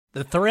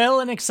The thrill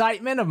and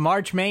excitement of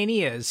March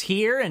Mania is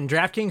here, and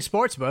DraftKings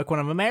Sportsbook, one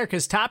of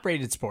America's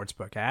top-rated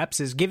sportsbook apps,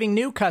 is giving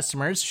new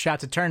customers a shot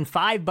to turn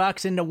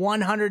 $5 into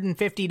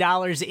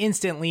 $150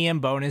 instantly in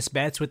bonus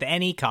bets with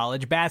any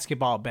college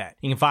basketball bet.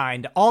 You can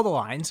find all the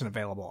lines and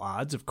available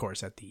odds, of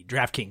course, at the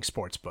DraftKings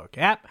Sportsbook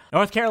app.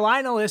 North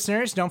Carolina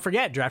listeners, don't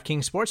forget,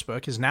 DraftKings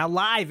Sportsbook is now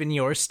live in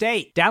your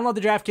state. Download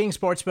the DraftKings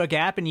Sportsbook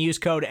app and use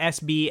code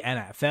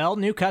SBNFL.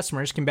 New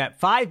customers can bet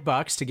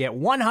 $5 to get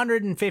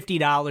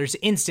 $150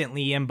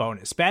 instantly in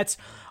bonus bets,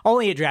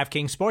 only at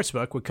DraftKings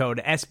Sportsbook with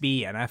code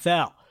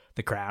SBNFL.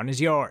 The crown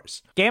is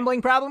yours.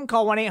 Gambling problem?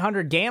 Call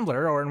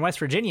 1-800-GAMBLER, or in West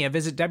Virginia,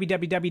 visit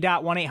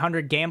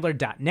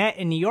www.1800gambler.net.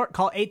 In New York,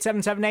 call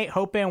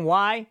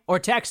 877-8-HOPE-NY or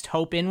text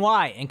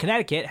HOPE-NY. In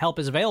Connecticut, help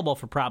is available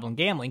for problem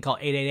gambling. Call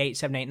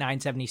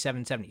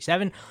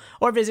 888-789-7777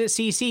 or visit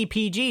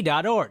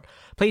ccpg.org.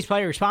 Please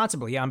play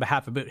responsibly on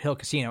behalf of Boot Hill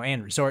Casino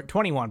and Resort.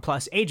 21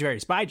 plus, age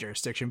varies by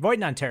jurisdiction. Void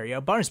in Ontario.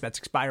 Bonus bets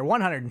expire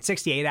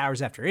 168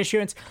 hours after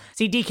issuance.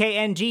 See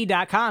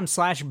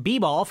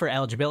dkng.com/bball for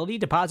eligibility,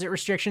 deposit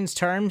restrictions,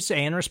 terms,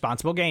 and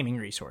responsible gaming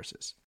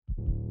resources.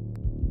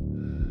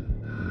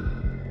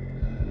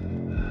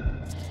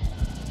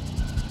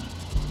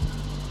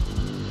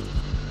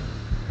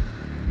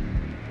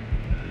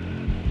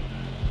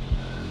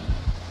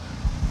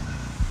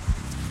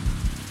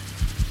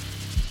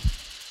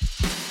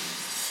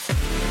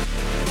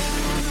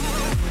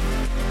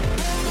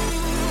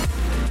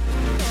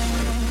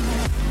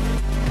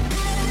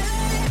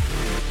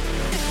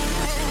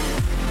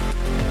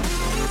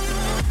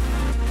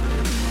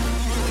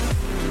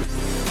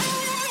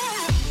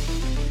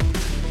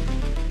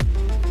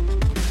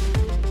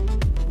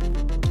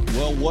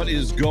 What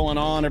is going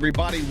on,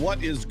 everybody?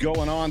 What is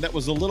going on? That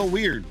was a little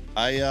weird.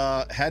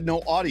 I had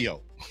no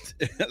audio.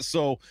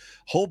 So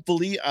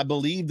hopefully, I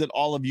believe that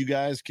all of you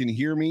guys can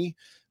hear me.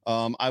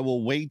 I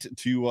will wait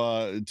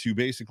to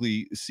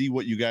basically see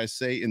what you guys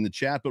say in the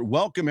chat. But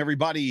welcome,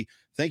 everybody.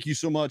 Thank you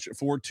so much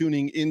for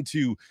tuning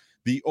into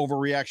the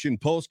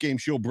Overreaction post-game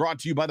show brought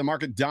to you by the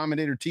Market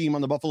Dominator team on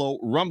the Buffalo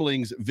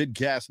Rumblings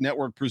Vidcast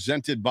Network,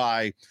 presented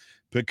by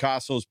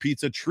Picasso's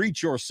Pizza.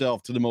 Treat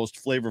yourself to the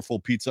most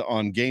flavorful pizza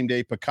on game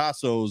day.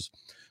 Picasso's.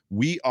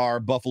 We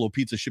are Buffalo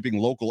Pizza, shipping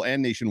local and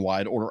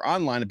nationwide. Order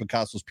online at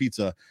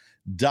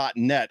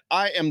picassospizza.net.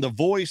 I am the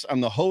voice.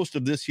 I'm the host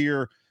of this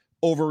here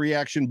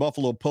Overreaction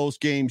Buffalo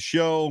post-game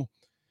show.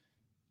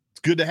 It's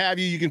good to have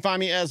you. You can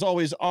find me, as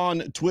always, on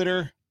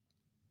Twitter.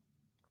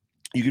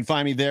 You can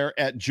find me there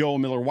at Joe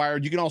Miller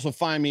Wired. You can also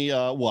find me,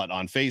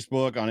 on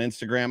Facebook, on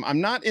Instagram.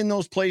 I'm not in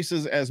those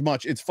places as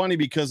much. It's funny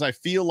because I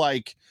feel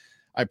like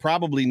I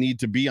probably need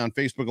to be on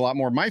Facebook a lot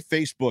more. My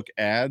Facebook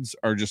ads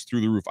are just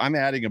through the roof. I'm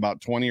adding about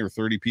 20 or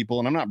 30 people,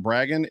 and I'm not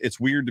bragging. It's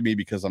weird to me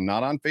because I'm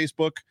not on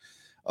Facebook,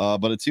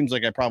 but it seems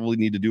like I probably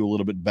need to do a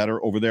little bit better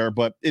over there.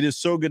 But it is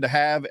so good to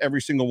have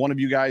every single one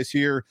of you guys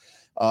here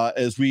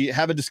as we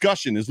have a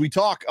discussion, as we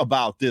talk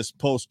about this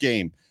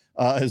post-game,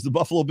 as the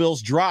Buffalo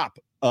Bills drop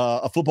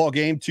a football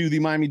game to the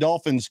Miami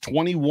Dolphins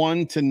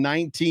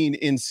 21-19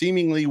 in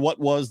seemingly what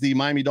was the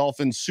Miami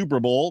Dolphins Super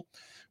Bowl.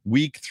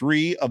 Week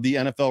 3 of the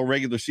NFL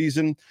regular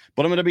season.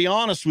 But I'm going to be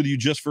honest with you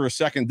just for a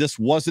second. This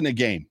wasn't a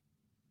game.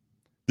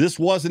 This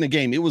wasn't a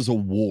game. It was a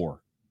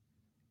war.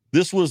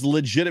 This was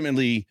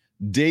legitimately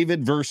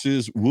David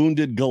versus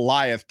wounded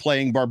Goliath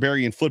playing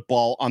barbarian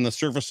football on the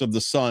surface of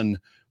the sun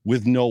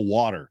with no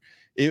water.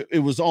 I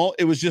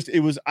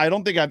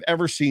don't think I've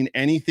ever seen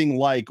anything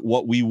like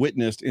what we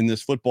witnessed in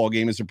this football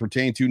game as it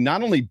pertained to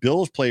not only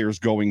Bills players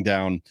going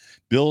down,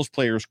 Bills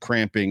players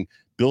cramping,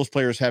 Bills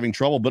players having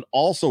trouble, but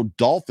also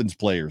Dolphins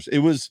players. It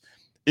was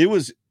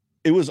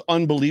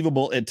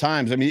unbelievable at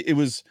times. I mean, it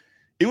was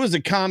a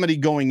comedy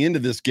going into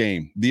this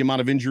game, the amount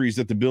of injuries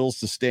that the Bills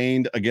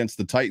sustained against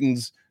the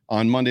Titans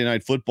on Monday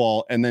Night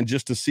Football, and then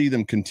just to see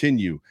them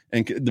continue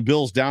and the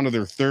Bills down to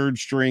their third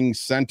string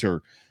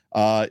center.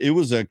 It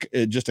was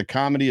just a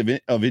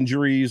comedy of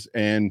injuries,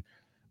 and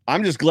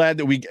I'm just glad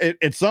that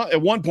it's at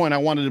one point I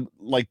wanted to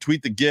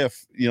tweet the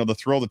GIF, the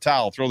throw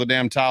the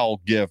damn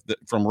towel GIF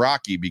from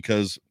Rocky,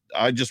 because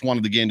I just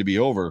wanted the game to be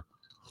over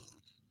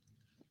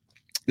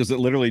because it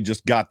literally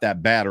just got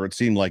that bad, or it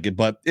seemed like it.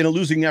 But in a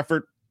losing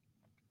effort,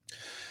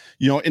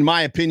 in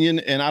my opinion,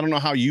 and I don't know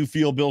how you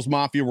feel, Bills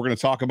Mafia, we're going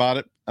to talk about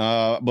it.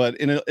 But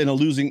in a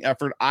losing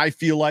effort, I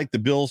feel like the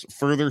Bills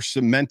further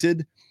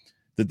cemented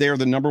that they are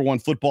the number one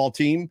football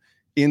team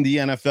in the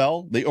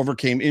NFL. They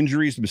overcame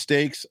injuries,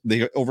 mistakes.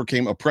 They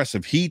overcame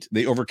oppressive heat.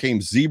 They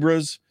overcame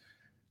zebras.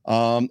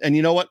 And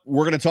you know what?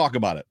 We're going to talk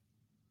about it.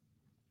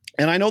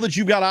 And I know that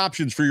you've got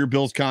options for your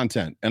Bills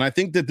content. And I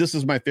think that this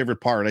is my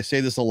favorite part. I say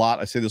this a lot.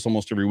 I say this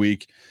almost every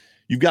week.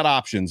 You've got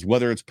options,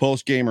 whether it's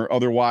post-game or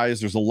otherwise.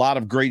 There's a lot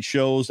of great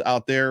shows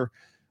out there,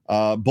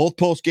 both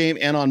post-game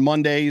and on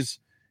Mondays.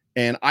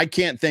 And I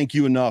can't thank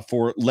you enough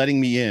for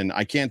letting me in.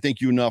 I can't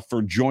thank you enough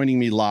for joining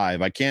me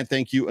live. I can't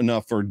thank you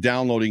enough for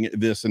downloading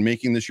this and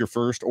making this your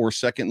first or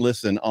second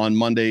listen on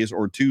Mondays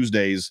or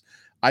Tuesdays.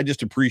 I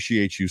just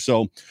appreciate you.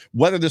 So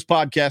whether this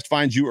podcast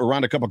finds you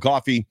around a cup of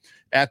coffee,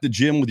 at the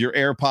gym with your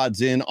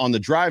AirPods in, on the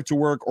drive to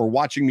work, or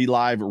watching me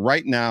live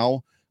right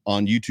now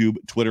on YouTube,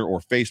 Twitter,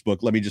 or Facebook,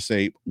 let me just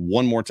say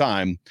one more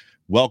time,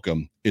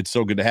 welcome. It's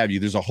so good to have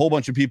you. There's a whole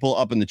bunch of people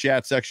up in the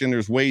chat section.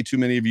 There's way too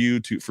many of you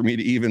for me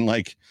to even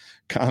like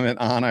comment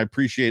on. I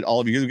appreciate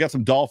all of you. We've got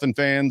some Dolphin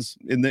fans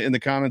in the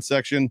comments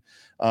section.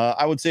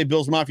 I would say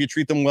Bills Mafia,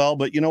 treat them well,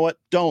 but you know what?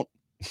 Don't.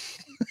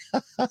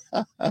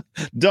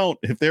 Don't.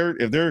 If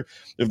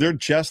they're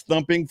chest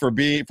thumping for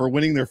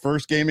winning their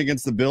first game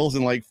against the Bills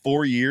in like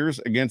 4 years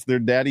against their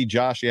daddy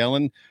Josh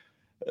Allen,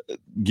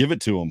 give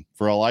it to them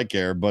for all I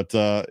care. But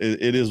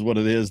it is what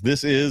it is.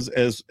 This is,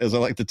 as I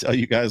like to tell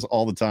you guys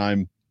all the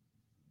time,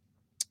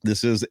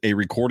 this is a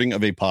recording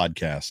of a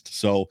podcast.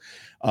 So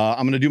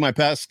I'm going to do my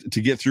best to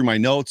get through my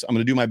notes. I'm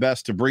going to do my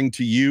best to bring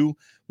to you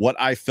what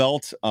I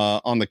felt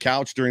on the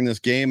couch during this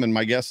game. And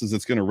my guess is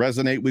it's going to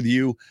resonate with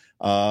you.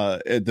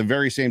 At the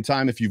very same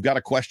time, if you've got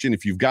a question,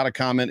 if you've got a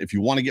comment, if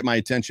you want to get my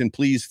attention,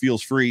 please feel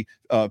free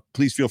to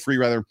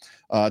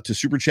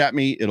super chat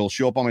me. It'll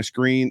show up on my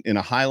screen in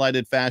a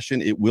highlighted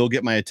fashion. It will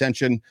get my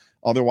attention.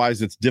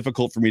 Otherwise, it's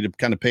difficult for me to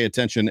kind of pay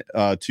attention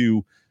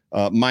to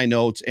my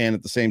notes and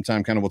at the same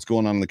time kind of what's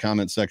going on in the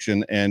comment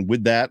section. And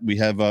with that, we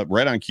have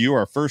right on cue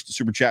our first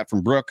super chat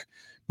from Brooke.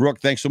 Brooke,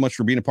 thanks so much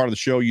for being a part of the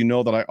show. You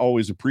know that I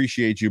always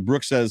appreciate you.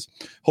 Brooke says,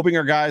 hoping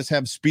our guys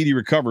have speedy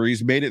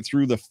recoveries. Made it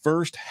through the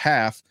first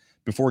half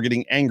before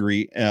getting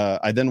angry.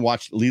 I then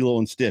watched Lilo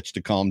and Stitch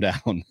to calm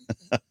down.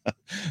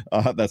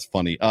 That's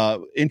funny.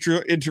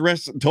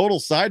 Interest, total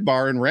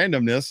sidebar and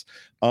randomness.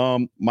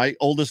 My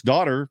oldest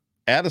daughter,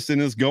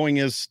 Addison, is going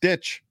as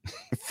Stitch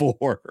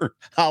for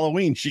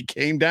Halloween. She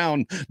came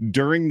down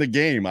during the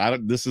game.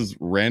 This is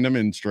random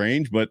and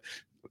strange, but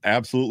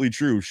absolutely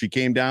true. She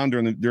came down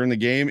during the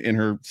game in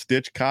her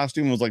Stitch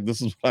costume and was like, this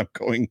is what I'm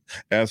going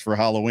as for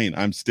Halloween.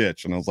 I'm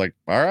Stitch. And I was like,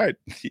 all right,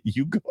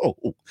 you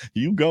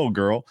go,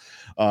 girl.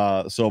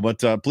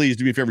 But please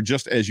do me a favor,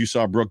 just as you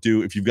saw Brooke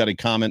do. If you've got a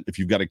comment, if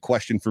you've got a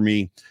question for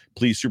me,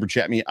 please super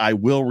chat me. I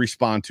will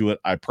respond to it.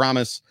 I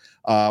promise.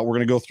 We're going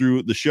to go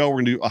through the show. We're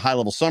going to do a high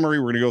level summary.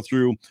 We're going to go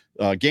through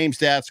game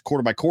stats,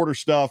 quarter by quarter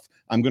stuff.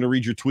 I'm going to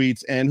read your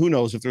tweets, and who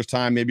knows, if there's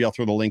time, maybe I'll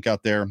throw the link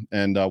out there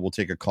and we'll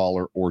take a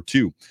caller or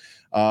two.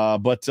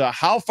 But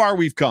how far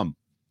we've come.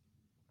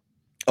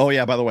 Oh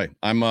yeah, by the way,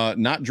 I'm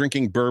not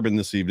drinking bourbon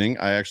this evening.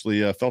 I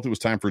actually felt it was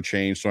time for a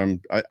change. So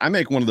I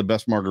make one of the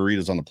best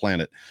margaritas on the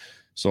planet.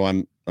 So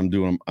I'm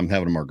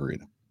having a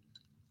margarita.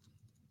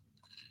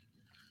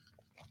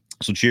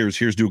 So cheers.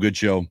 Here's to a good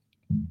show.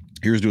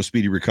 Here's to a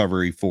speedy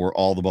recovery for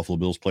all the Buffalo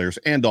Bills players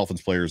and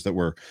Dolphins players that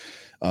were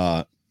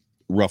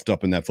roughed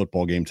up in that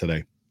football game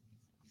today.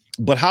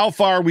 But how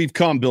far we've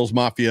come, Bills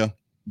Mafia,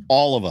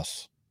 all of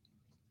us.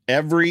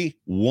 Every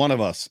one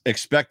of us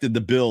expected the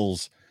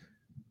Bills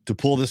to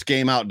pull this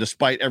game out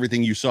despite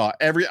everything you saw.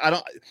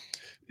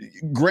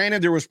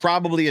 Granted, there was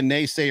probably a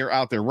naysayer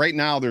out there. Right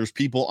now, there's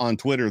people on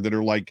Twitter that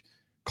are like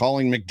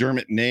calling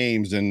McDermott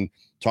names and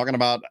talking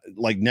about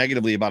like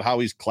negatively about how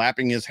he's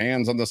clapping his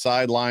hands on the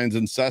sidelines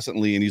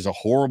incessantly and he's a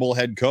horrible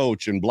head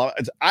coach and blah.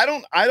 I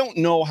don't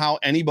know how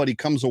anybody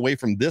comes away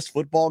from this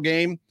football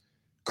game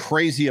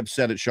crazy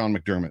upset at Sean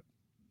McDermott.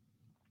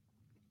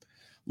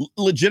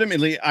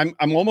 Legitimately,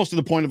 I'm almost to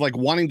the point of like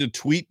wanting to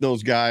tweet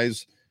those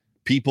guys,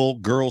 people,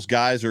 girls,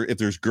 guys, or if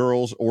there's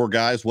girls or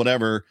guys,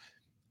 whatever,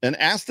 and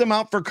ask them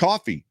out for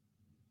coffee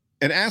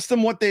and ask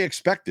them what they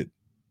expected.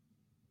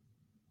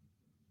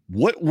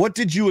 What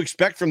did you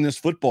expect from this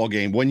football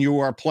game when you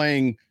are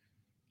playing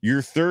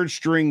your third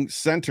string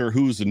center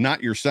who's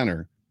not your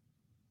center?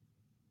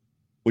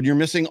 When you're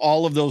missing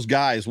all of those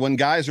guys, when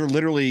guys are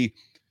literally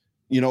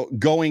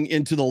going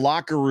into the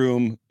locker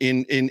room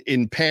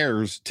in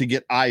pairs to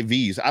get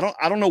IVs.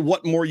 I don't know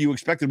what more you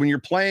expected when you're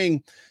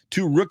playing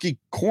two rookie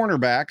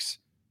cornerbacks,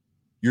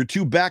 your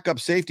two backup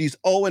safeties.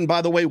 Oh, and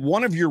by the way,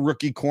 one of your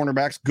rookie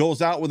cornerbacks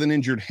goes out with an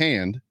injured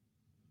hand.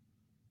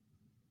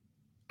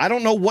 I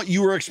don't know what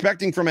you were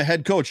expecting from a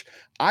head coach.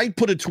 I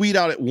put a tweet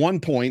out at one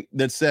point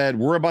that said,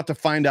 we're about to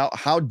find out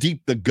how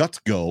deep the guts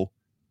go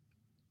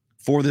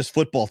for this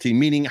football team,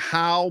 meaning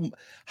how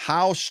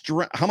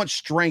much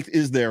strength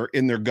is there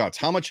in their guts?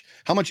 How much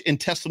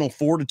intestinal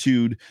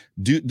fortitude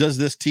does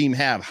this team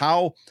have?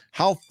 How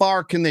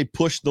far can they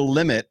push the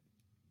limit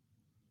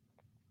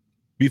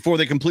before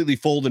they completely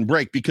fold and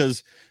break?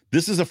 Because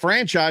this is a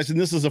franchise and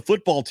this is a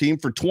football team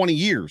for 20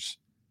 years,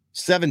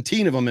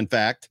 17 of them, in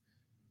fact,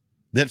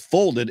 that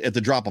folded at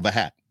the drop of a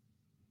hat.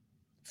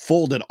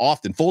 Folded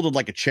often, folded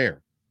like a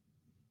chair.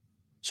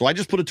 So I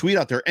just put a tweet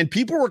out there and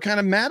people were kind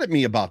of mad at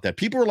me about that.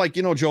 People were like,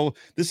 Joe,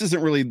 this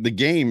isn't really the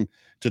game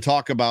to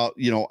talk about,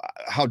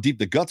 how deep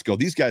the guts go.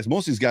 These guys,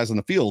 most of these guys on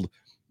the field,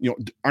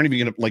 aren't even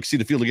going to like see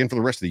the field again for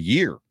the rest of the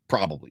year,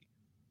 probably,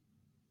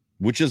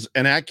 which is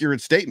an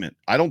accurate statement.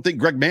 I don't think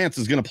Greg Mance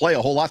is going to play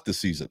a whole lot this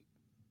season.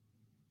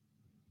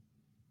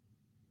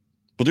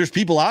 But there's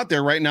people out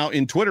there right now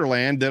in Twitter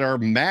land that are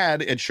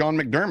mad at Sean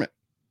McDermott.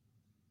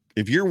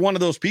 If you're one of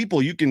those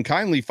people, you can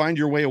kindly find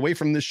your way away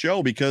from this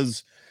show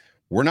because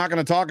We're not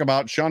going to talk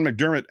about Sean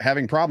McDermott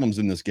having problems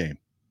in this game.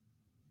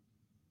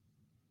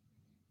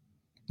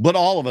 But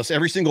all of us,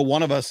 every single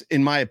one of us,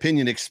 in my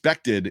opinion,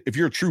 expected, if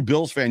you're a true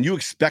Bills fan, you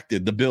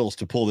expected the Bills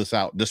to pull this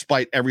out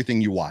despite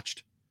everything you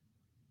watched.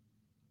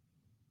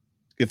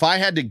 If I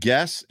had to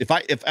guess, if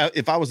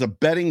I was a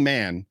betting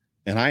man,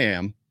 and I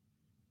am,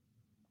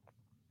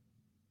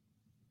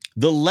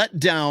 the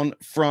letdown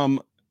from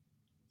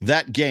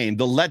that game,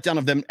 the letdown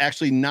of them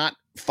actually not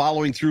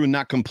following through and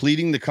not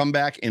completing the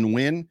comeback and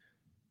win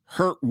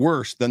hurt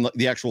worse than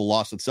the actual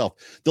loss itself.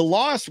 The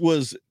loss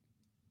was,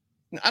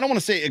 I don't want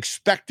to say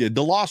expected.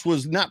 The loss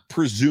was not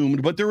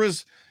presumed, but there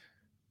was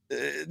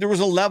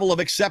a level of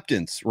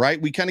acceptance, right?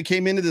 We kind of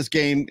came into this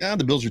game,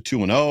 the Bills are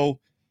 2-0.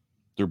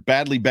 They're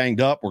badly banged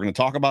up. We're going to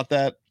talk about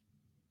that.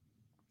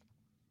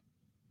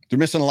 They're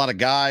missing a lot of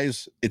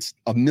guys. It's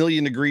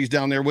 1,000,000 degrees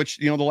down there, which,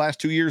 the last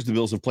 2 years, the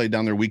Bills have played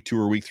down there week 2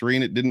 or week 3,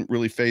 and it didn't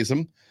really phase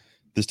them.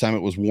 This time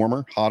it was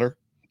warmer, hotter,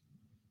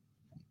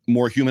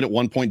 more humid. At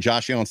one point,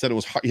 Josh Allen said it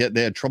was hot.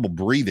 They had trouble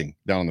breathing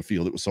down on the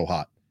field. It was so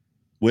hot,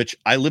 which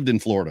I lived in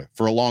Florida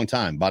for a long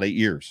time, about 8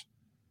 years.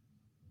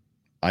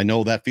 I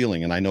know that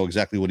feeling, and I know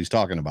exactly what he's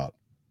talking about.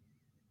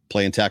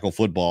 Playing tackle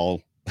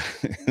football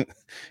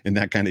in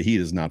that kind of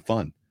heat is not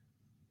fun.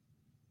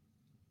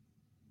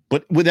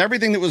 But with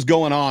everything that was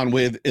going on,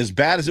 with as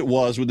bad as it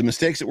was, with the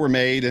mistakes that were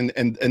made and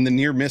the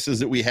near misses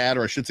that we had,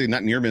 or I should say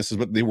not near misses,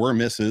 but they were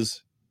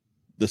misses,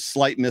 the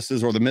slight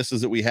misses or the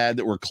misses that we had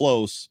that were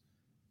close,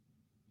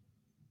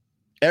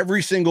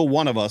 every single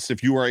one of us,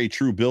 if you are a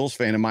true Bills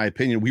fan, in my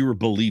opinion, we were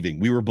believing.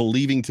 We were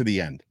believing to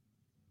the end.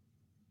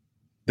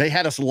 They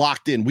had us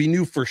locked in. We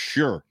knew for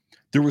sure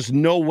there was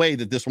no way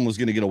that this one was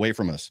going to get away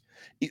from us.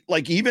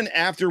 Like, even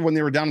after when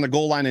they were down on the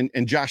goal line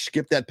and Josh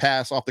skipped that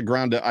pass off the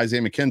ground to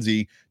Isaiah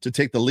McKenzie to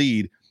take the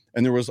lead,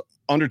 and there was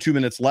under 2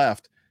 minutes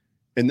left,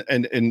 and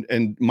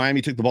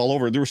Miami took the ball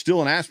over, there was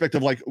still an aspect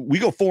of, like, we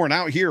go 4 and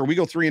out here, we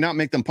go 3 and out,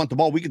 make them punt the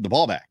ball, we get the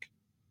ball back.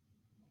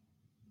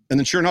 And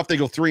then sure enough, they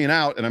go 3 and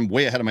out, and I'm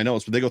way ahead of my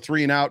notes, but they go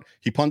 3 and out.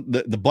 He punt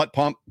the butt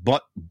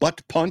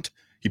punt.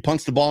 He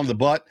punts the ball into the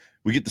butt.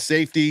 We get the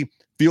safety.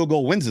 Field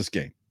goal wins this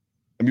game.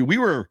 I mean, we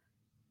were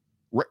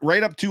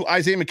right up to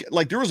Isaiah McKenzie.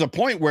 Like, there was a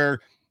point where,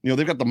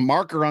 they've got the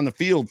marker on the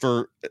field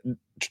for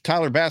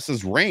Tyler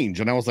Bass's range.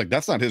 And I was like,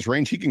 that's not his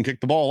range. He can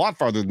kick the ball a lot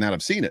farther than that.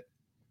 I've seen it.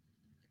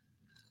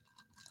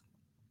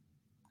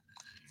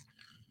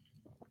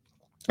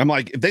 I'm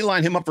like, if they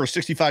line him up for a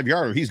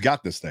 65-yarder, he's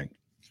got this thing.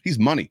 He's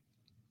money.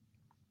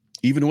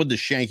 Even with the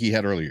shank he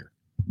had earlier.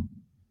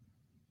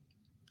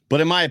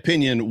 But in my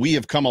opinion, we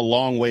have come a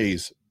long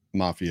ways,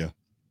 Mafia.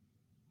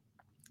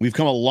 We've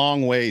come a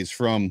long ways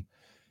from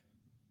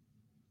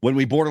when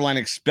we borderline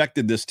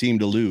expected this team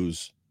to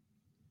lose,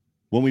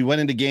 when we went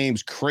into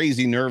games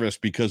crazy nervous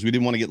because we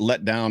didn't want to get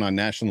let down on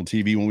national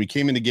TV, when we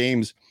came into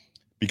games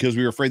because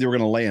we were afraid they were going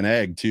to lay an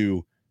egg,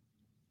 to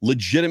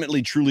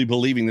legitimately, truly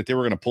believing that they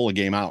were going to pull a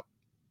game out.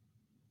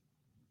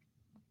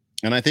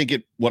 And I think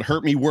what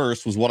hurt me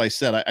worse was what I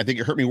said. I think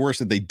it hurt me worse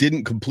that they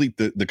didn't complete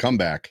the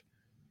comeback,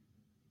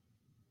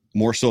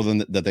 more so than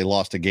that they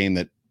lost a game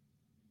that,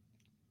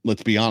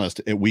 let's be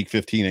honest, at week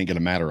 15 ain't going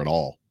to matter at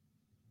all.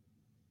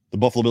 The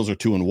Buffalo Bills are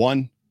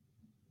 2-1.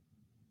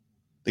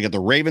 They got the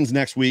Ravens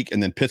next week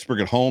and then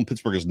Pittsburgh at home.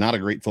 Pittsburgh is not a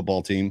great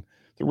football team.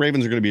 The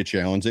Ravens are going to be a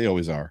challenge. They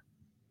always are.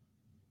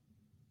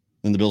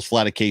 Then the Bills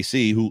flat at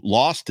KC, who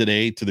lost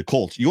today to the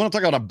Colts. You want to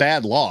talk about a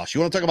bad loss. You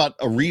want to talk about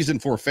a reason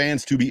for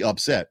fans to be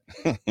upset.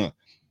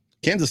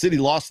 Kansas City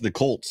lost to the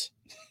Colts.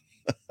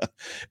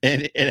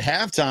 And at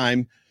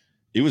halftime,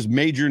 it was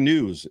major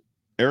news.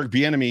 Eric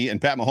Bieniemy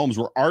and Pat Mahomes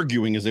were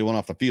arguing as they went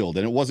off the field,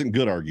 and it wasn't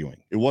good arguing.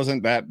 It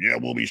wasn't that,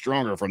 we'll be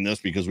stronger from this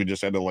because we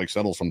just had to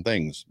settle some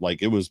things.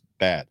 It was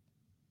bad.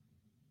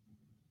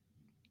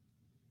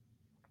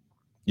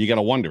 You got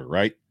to wonder,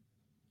 right?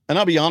 And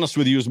I'll be honest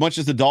with you, as much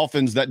as the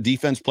Dolphins, that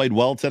defense played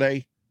well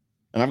today,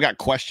 and I've got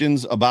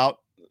questions about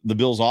the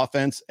Bills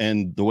offense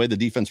and the way the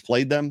defense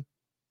played them,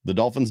 the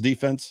Dolphins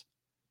defense.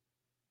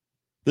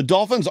 The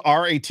Dolphins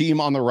are a team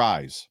on the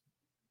rise.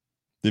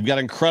 They've got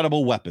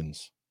incredible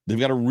weapons. They've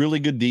got a really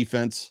good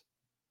defense,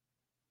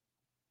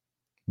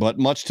 but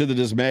much to the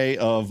dismay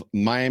of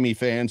Miami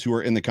fans who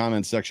are in the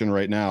comments section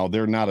right now,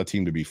 they're not a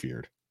team to be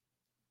feared.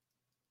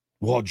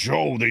 Well,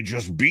 Joe, they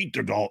just beat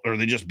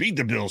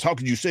the Bills. How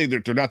could you say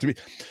that they're not to be?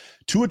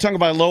 Tua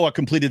Tagovailoa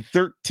completed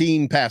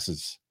 13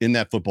 passes in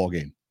that football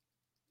game.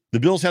 The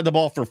Bills had the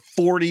ball for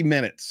 40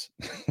 minutes.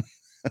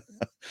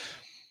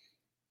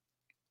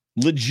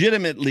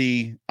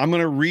 Legitimately, I'm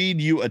going to read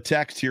you a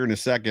text here in a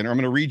second, or I'm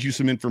going to read you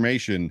some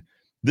information.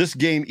 This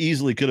game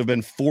easily could have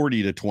been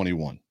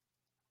 40-21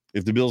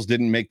 if the Bills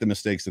didn't make the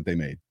mistakes that they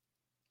made.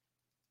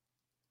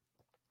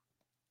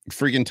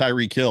 Freaking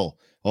Tyreek Hill.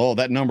 Oh,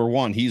 that number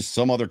one, he's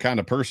some other kind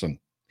of person.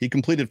 He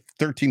completed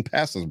 13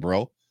 passes,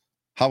 bro.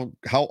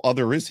 How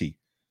other is he?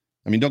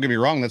 I mean, don't get me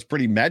wrong, that's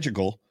pretty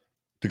magical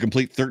to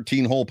complete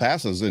 13 whole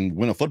passes and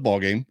win a football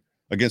game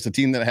against a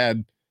team that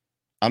had,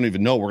 I don't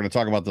even know, we're going to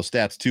talk about the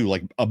stats too,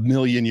 1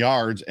 million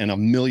yards and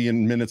 1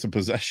 million minutes of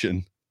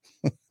possession.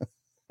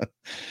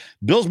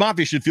 Bills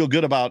Mafia should feel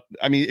good about,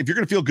 I mean, if you're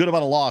going to feel good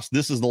about a loss,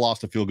 this is the loss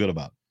to feel good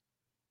about.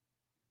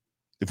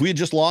 If we had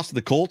just lost to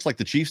the Colts like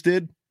the Chiefs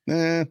did,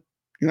 you're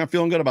not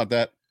feeling good about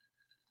that.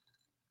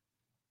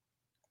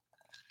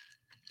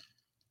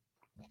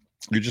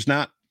 You're just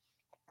not.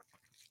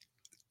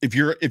 If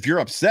you're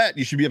upset,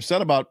 you should be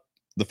upset about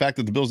the fact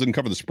that the Bills didn't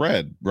cover the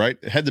spread,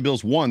 right? Had the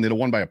Bills won, they'd have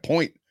won by a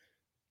point.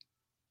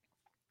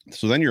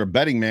 So then you're a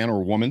betting man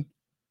or woman.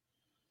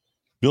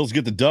 Bills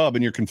get the dub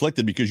and you're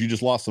conflicted because you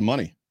just lost some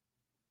money.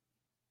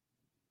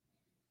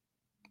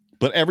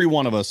 But every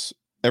one of us,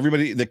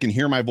 everybody that can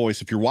hear my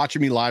voice, if you're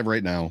watching me live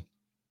right now,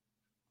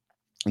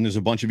 and there's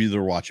a bunch of you that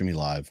are watching me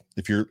live,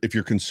 if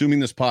you're consuming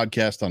this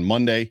podcast on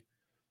Monday,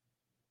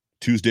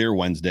 Tuesday, or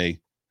Wednesday,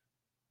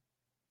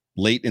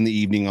 late in the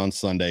evening on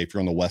Sunday, if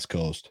you're on the West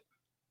Coast,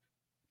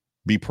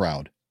 be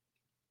proud.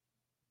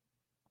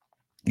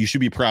 You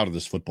should be proud of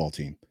this football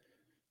team.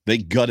 They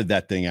gutted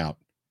that thing out.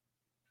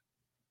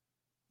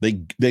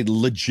 They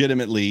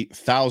legitimately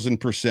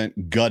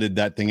 1,000% gutted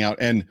that thing out.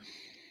 And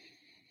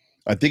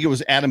I think it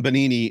was Adam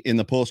Bonini in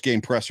the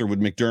post-game presser with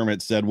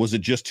McDermott said, was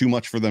it just too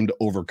much for them to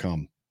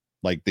overcome?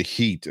 Like the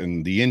heat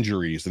and the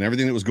injuries and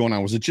everything that was going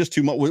on. Was it just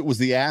too much? Was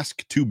the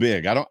ask too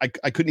big?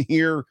 I couldn't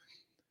hear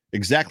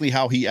exactly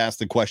how he asked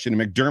the question.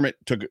 And McDermott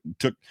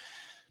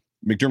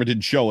McDermott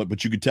didn't show it,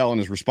 but you could tell in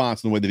his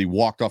response and the way that he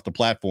walked off the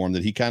platform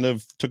that he kind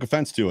of took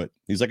offense to it.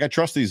 He's like, I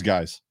trust these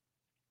guys.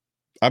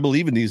 I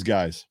believe in these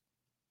guys.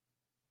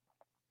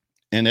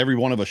 And every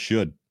one of us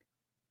should.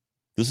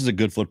 This is a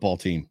good football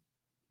team.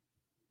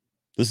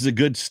 This is a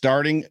good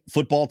starting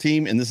football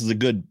team, and this is a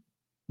good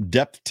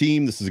depth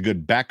team. This is a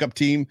good backup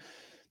team.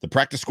 The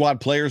practice squad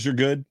players are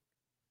good.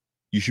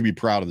 You should be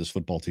proud of this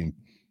football team.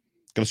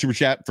 Got a super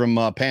chat from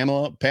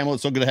Pamela. Pamela,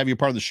 it's so good to have you a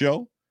part of the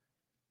show.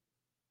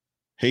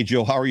 Hey,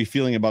 Joe, how are you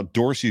feeling about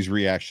Dorsey's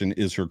reaction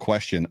is her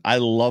question. I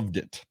loved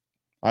it.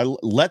 I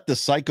let the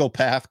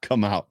psychopath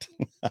come out.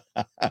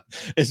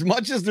 As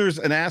much as there's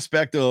an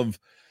aspect of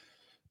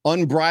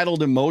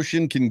unbridled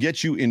emotion can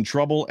get you in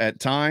trouble at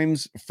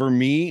times, for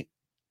me,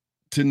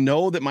 to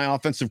know that my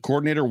offensive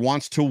coordinator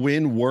wants to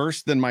win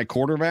worse than my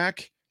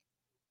quarterback,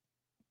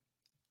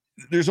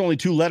 there's only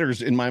two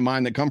letters in my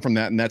mind that come from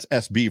that, and that's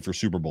SB for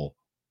Super Bowl.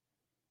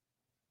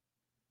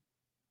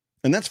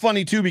 And that's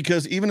funny too,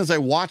 because even as I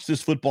watch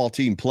this football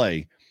team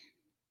play,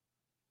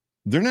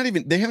 they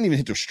haven't even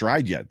hit their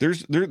stride yet.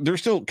 They're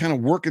still kind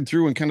of working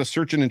through and kind of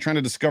searching and trying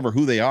to discover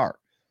who they are.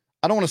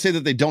 I don't want to say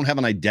that they don't have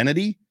an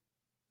identity,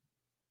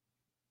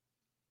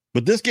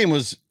 but this game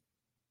was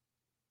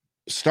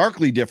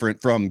starkly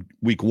different from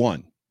week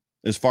one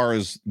as far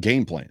as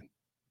game plan.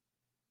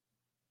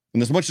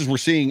 And as much as we're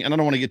seeing, and I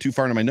don't want to get too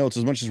far into my notes,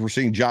 as much as we're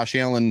seeing Josh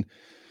Allen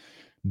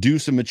do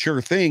some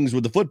mature things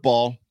with the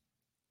football,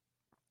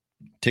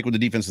 take what the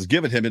defense has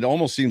given him, it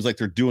almost seems like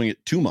they're doing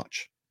it too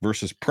much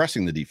versus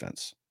pressing the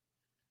defense.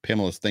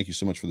 Pamela, thank you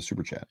so much for the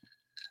super chat.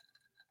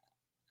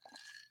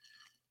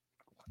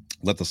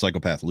 Let the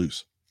psychopath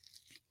loose.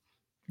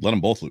 Let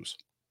them both loose.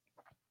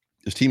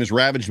 This team is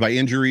ravaged by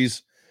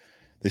injuries.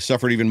 They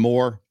suffered even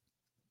more.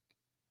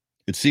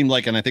 It seemed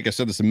like, and I think I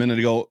said this a minute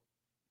ago,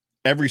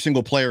 every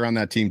single player on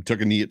that team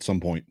took a knee at some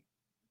point.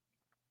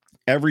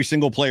 Every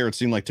single player, it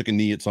seemed like, took a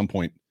knee at some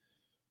point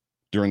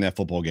during that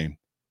football game.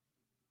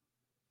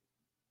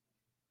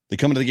 They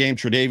come into the game,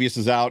 Tre'Davious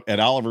is out, Ed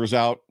Oliver's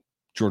out,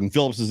 Jordan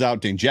Phillips is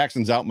out, Dane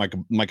Jackson's out,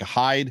 Micah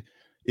Hyde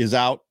is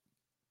out,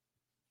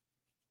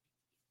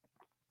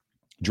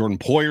 Jordan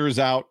Poyer is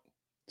out,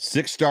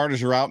 6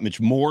 starters are out, Mitch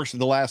Morse at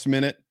the last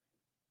minute.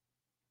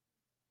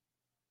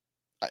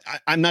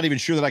 I'm not even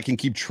sure that I can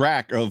keep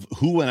track of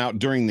who went out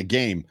during the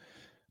game.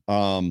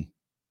 Matt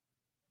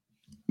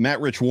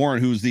Rich Warren,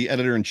 who's the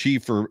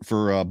editor-in-chief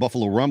for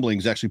Buffalo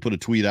Rumblings, actually put a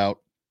tweet out.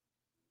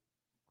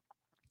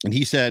 And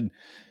he said,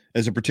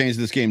 as it pertains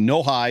to this game,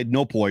 no Hyde,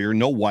 no Poyer,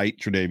 no White,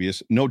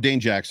 Tre'Davious, no Dane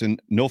Jackson,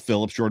 no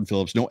Phillips, Jordan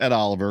Phillips, no Ed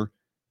Oliver,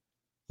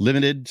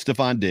 limited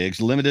Stephon Diggs,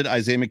 limited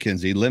Isaiah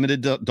McKenzie,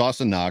 limited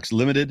Dawson Knox,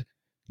 limited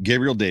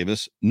Gabriel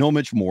Davis, no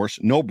Mitch Morse,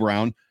 no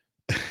Brown,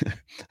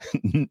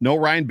 no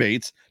Ryan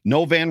Bates,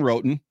 no Van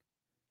Roten,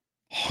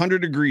 100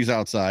 degrees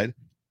outside.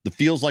 The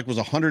feels like was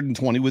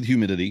 120 with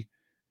humidity.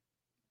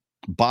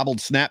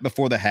 Bobbled snap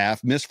before the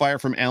half. Misfire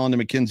from Allen to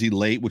McKenzie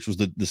late, which was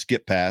the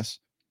skip pass.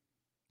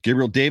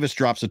 Gabriel Davis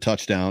drops a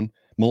touchdown.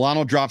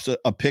 Milano drops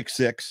a pick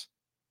six.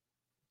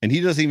 And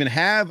he doesn't even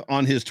have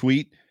on his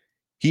tweet,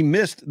 he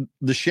missed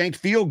the shanked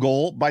field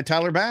goal by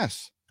Tyler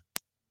Bass.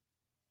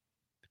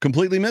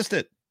 Completely missed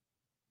it.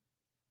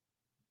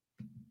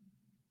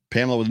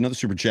 Pamela with another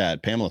super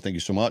chat. Pamela, thank you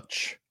so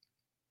much.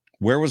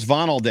 Where was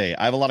Vaughn all day?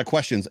 I have a lot of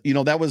questions. You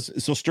know, that was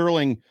so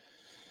Sterling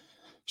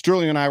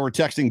and I were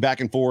texting back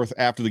and forth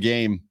after the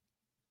game.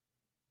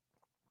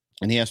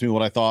 And he asked me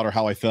what I thought or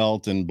how I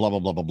felt and blah, blah,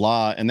 blah, blah,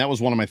 blah. And that was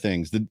one of my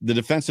things.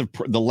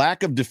 The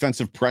lack of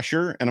defensive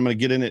pressure, and I'm going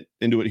to get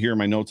into it here in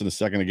my notes in a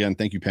second. Again,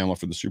 thank you, Pamela,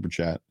 for the super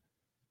chat.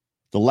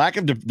 The lack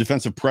of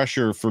defensive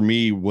pressure for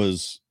me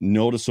was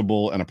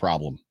noticeable and a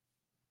problem.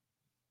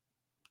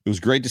 It was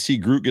great to see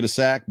Groot get a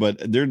sack, but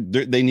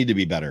they need to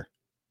be better.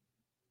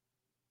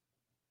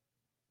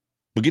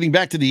 But getting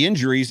back to the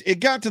injuries, it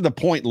got to the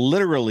point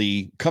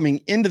literally coming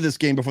into this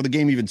game before the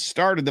game even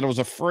started that I was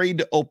afraid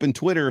to open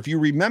Twitter. If you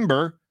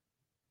remember,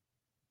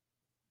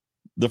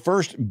 the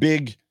first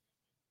big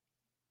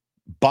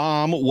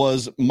bomb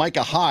was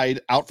Micah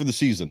Hyde out for the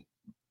season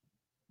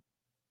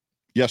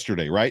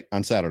yesterday, right?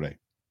 On Saturday.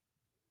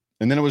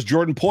 And then it was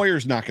Jordan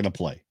Poyer's not going to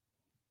play.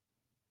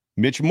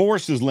 Mitch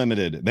Morse is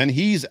limited. Then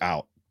he's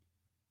out.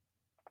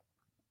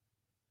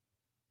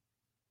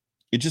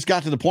 It just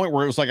got to the point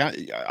where it was like,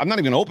 I'm not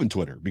even going to open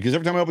Twitter because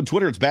every time I open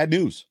Twitter, it's bad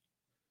news.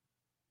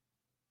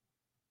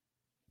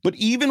 But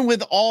even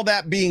with all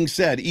that being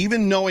said,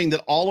 even knowing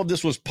that all of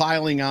this was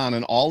piling on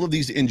and all of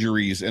these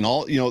injuries and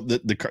all,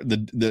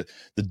 the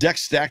deck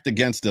stacked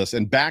against us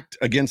and backed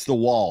against the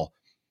wall,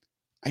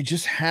 I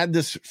just had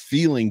this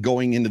feeling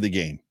going into the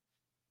game.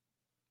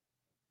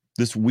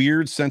 This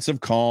weird sense of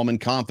calm and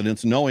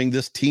confidence, knowing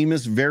this team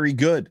is very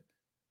good.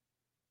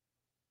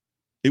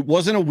 It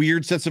wasn't a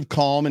weird sense of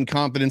calm and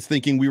confidence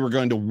thinking we were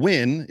going to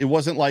win. It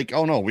wasn't like,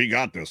 oh no, we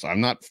got this. I'm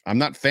not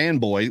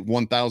fanboy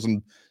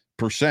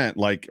 1000%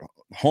 like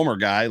Homer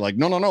guy. Like,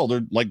 no.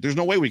 There's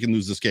no way we can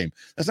lose this game.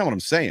 That's not what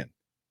I'm saying.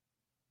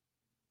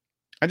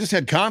 I just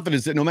had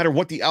confidence that no matter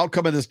what the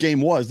outcome of this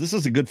game was, this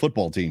is a good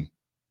football team.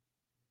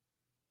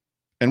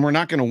 And we're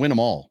not going to win them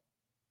all.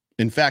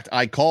 In fact,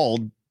 I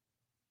called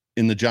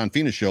in the John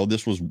Fina show.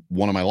 This was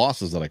one of my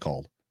losses that I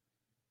called.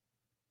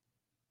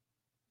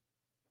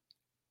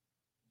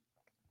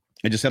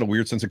 I just had a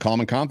weird sense of calm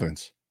and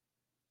confidence.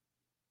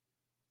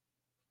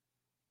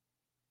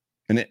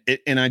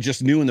 And I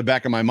just knew in the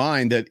back of my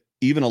mind that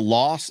even a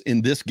loss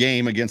in this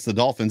game against the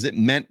Dolphins, it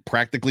meant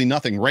practically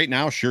nothing. Right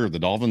now, sure, the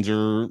Dolphins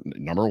are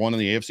number one in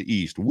the AFC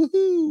East.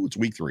 Woohoo! It's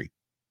week 3.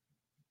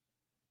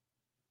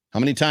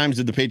 How many times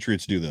did the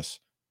Patriots do this?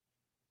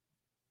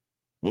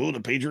 Well,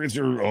 the Patriots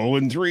are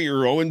 0-3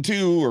 or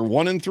 0-2 or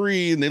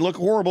 1-3, and they look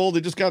horrible.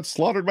 They just got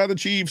slaughtered by the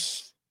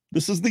Chiefs.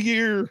 This is the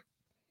year.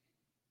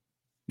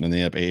 And they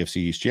have AFC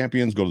East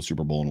champions, go to the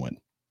Super Bowl and win.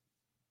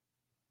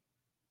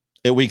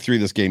 At week 3,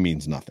 this game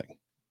means nothing.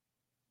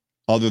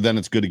 Other than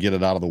it's good to get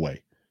it out of the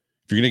way.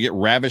 If you're going to get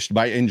ravished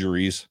by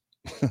injuries,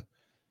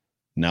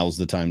 now's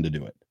the time to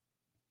do it.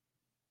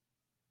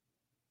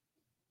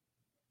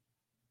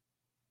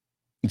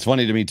 It's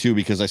funny to me, too,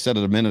 because I said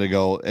it a minute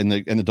ago, and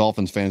the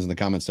Dolphins fans in the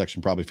comment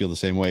section probably feel the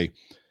same way.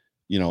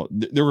 You know,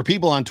 there were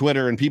people on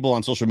Twitter and people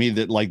on social media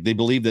that like they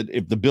believe that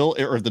if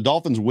the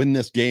Dolphins win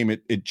this game,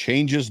 it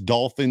changes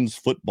Dolphins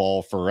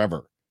football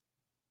forever.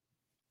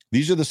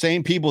 These are the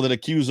same people that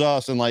accuse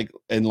us and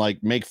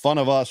make fun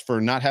of us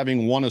for not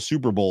having won a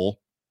Super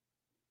Bowl.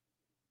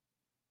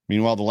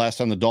 Meanwhile, the last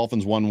time the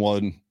Dolphins won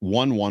one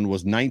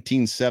was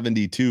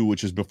 1972,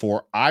 which is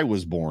before I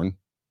was born.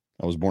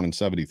 I was born in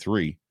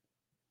 73.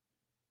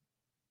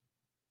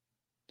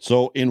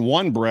 So in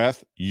one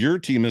breath, your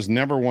team has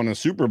never won a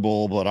Super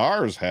Bowl, but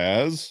ours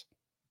has.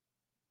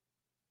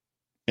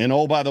 And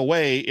oh, by the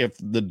way, if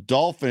the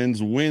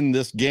Dolphins win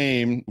this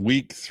game,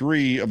 week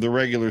 3 of the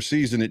regular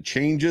season, it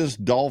changes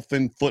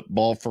Dolphin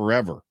football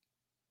forever.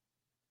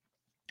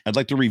 I'd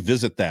like to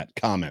revisit that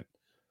comment.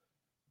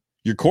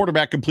 Your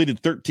quarterback completed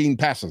 13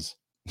 passes.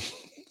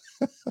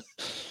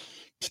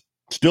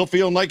 Still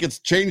feeling like it's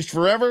changed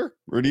forever?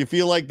 Or do you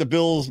feel like the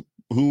Bills,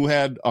 who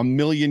had 1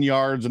 million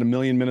yards and 1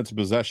 million minutes of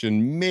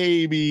possession,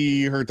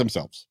 maybe hurt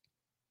themselves?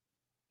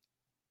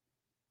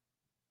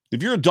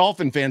 If you're a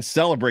Dolphin fan,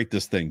 celebrate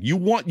this thing. You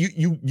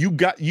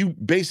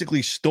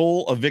basically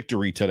stole a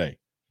victory today.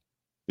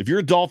 If you're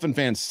a Dolphin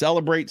fan,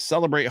 celebrate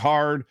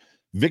hard.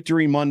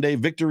 Victory Monday,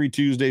 victory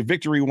Tuesday,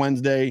 victory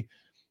Wednesday.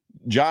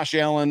 Josh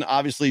Allen,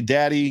 obviously,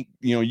 Daddy.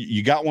 You know,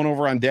 you got one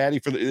over on Daddy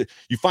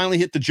you finally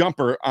hit the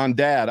jumper on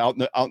Dad out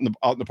in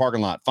the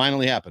parking lot.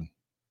 Finally happened.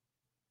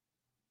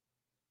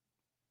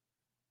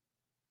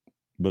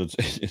 But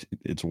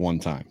it's one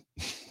time.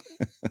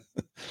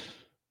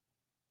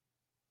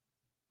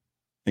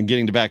 And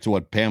getting back to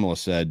what Pamela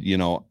said, you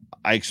know,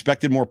 I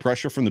expected more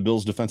pressure from the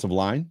Bills' defensive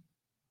line.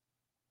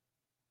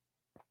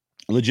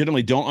 I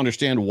legitimately don't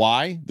understand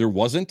why there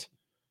wasn't,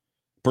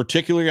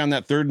 particularly on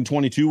that 3rd and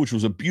 22, which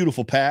was a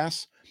beautiful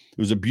pass. It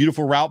was a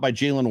beautiful route by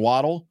Jalen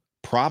Waddle.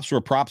 Props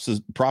where props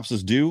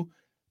is due.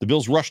 The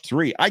Bills rushed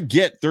 3. I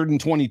get 3rd and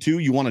 22.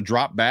 You want to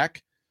drop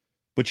back,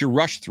 but you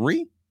rush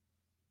 3?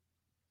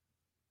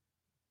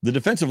 The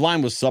defensive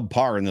line was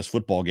subpar in this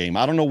football game.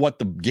 I don't know what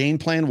the game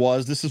plan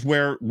was. This is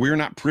where we're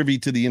not privy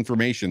to the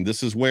information.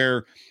 This is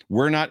where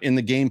we're not in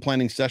the game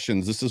planning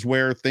sessions. This is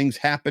where things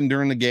happen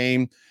during the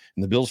game,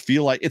 and the Bills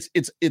feel like it's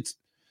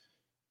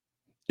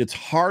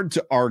hard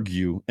to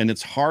argue, and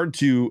it's hard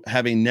to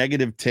have a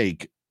negative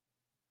take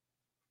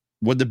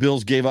when the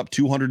Bills gave up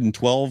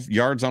 212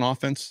 yards on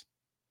offense.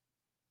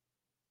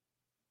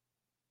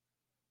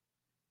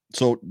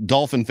 So,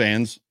 Dolphin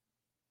fans,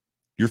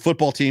 your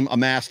football team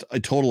amassed a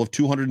total of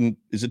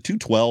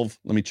 212?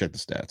 Let me check the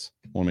stats.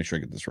 I want to make sure I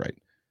get this right.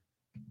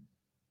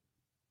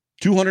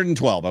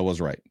 212, I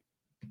was right.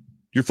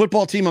 Your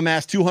football team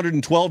amassed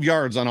 212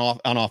 yards on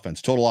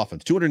offense, total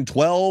offense.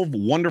 212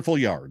 wonderful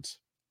yards.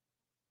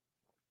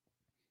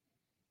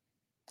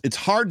 it's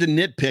hard to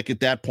nitpick at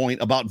that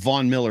point about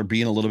Von Miller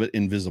being a little bit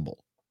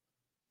invisible,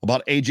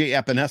 about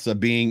AJ Epinesa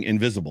being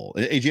invisible.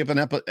 AJ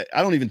Epinesa,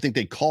 I don't even think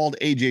they called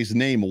AJ's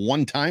name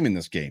one time in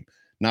this game.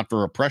 Not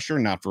for a pressure,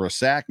 not for a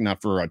sack,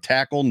 not for a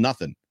tackle,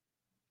 nothing.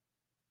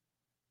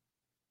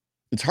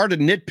 It's hard to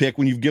nitpick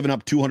when you've given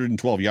up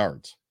 212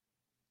 yards.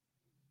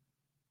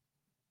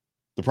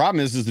 The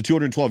problem is the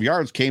 212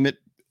 yards came at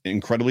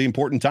incredibly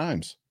important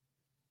times.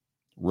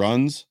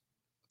 Runs,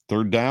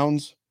 third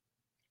downs.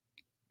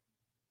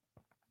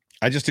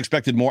 I just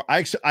expected more.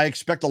 I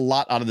expect a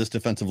lot out of this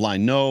defensive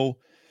line. No,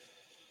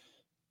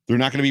 they're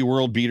not going to be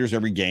world beaters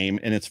every game,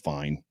 and it's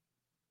fine.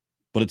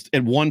 But it's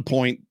at one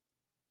point,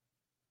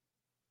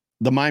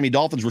 the Miami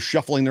Dolphins were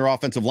shuffling their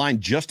offensive line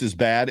just as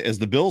bad as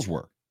the Bills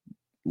were.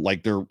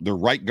 Like their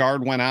right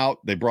guard went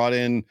out. They brought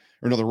in,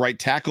 the right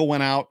tackle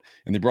went out,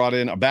 and they brought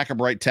in a backup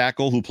right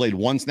tackle who played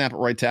one snap at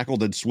right tackle,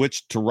 then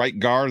switched to right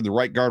guard. The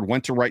right guard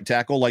went to right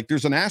tackle. Like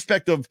there's an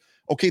aspect of,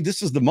 okay,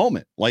 this is the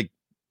moment. Like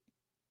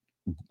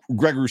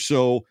Greg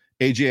Rousseau,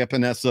 AJ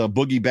Epinesa,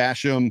 Boogie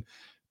Basham,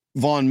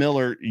 Von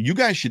Miller, you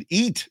guys should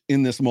eat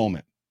in this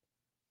moment.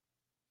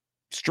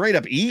 Straight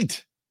up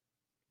eat.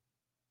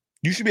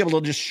 You should be able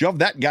to just shove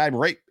that guy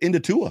right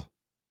into Tua.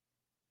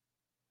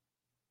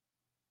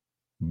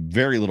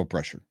 Very little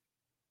pressure.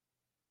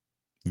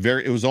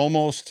 It was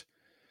almost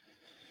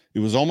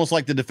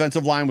like the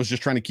defensive line was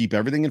just trying to keep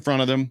everything in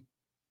front of them.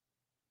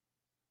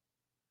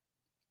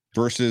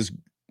 Versus,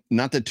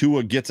 not that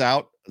Tua gets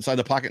outside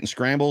the pocket and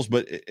scrambles,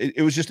 but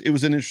it was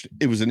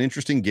an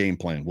interesting game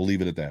plan. We'll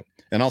leave it at that.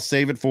 And I'll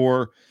save it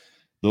for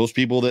those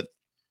people that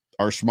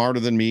are smarter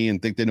than me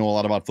and think they know a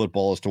lot about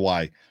football as to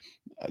why.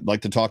 I'd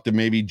like to talk to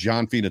maybe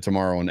John Fina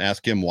tomorrow and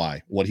ask him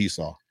what he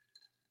saw.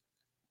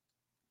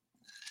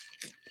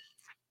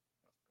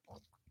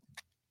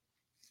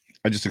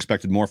 I just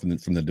expected more from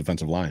the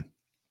defensive line.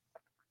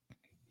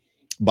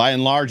 By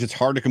and large, it's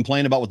hard to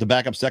complain about what the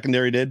backup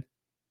secondary did.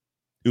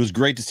 It was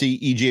great to see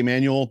E.J.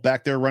 Manuel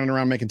back there running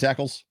around making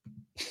tackles.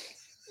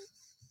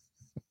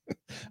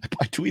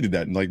 I tweeted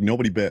that and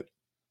nobody bit.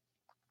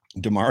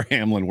 DeMar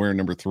Hamlin wearing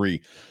number 3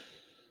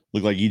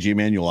 looked like E.J.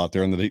 Manuel out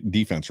there on the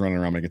defense running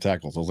around making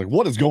tackles. I was like,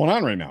 what is going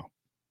on right now?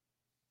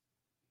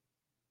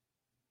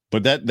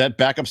 But that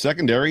backup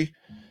secondary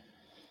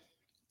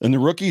and the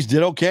rookies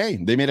did okay.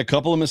 They made a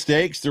couple of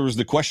mistakes. There was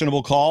the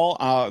questionable call,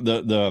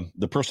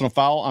 the personal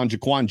foul on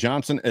Jaquan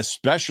Johnson,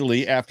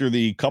 especially after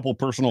the couple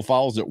personal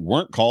fouls that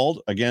weren't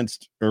called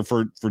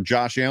for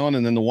Josh Allen,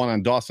 and then the one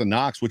on Dawson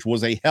Knox, which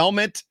was a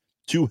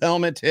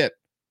helmet-to-helmet hit.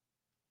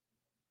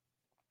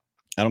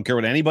 I don't care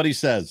what anybody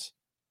says.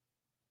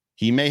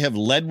 He may have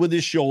led with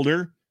his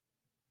shoulder,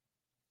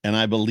 and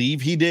I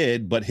believe he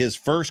did, but his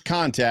first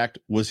contact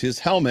was his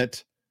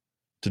helmet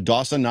to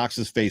Dawson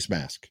Knox's face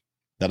mask.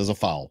 That is a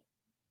foul.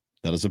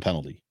 That is a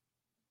penalty.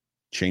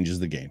 Changes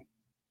the game.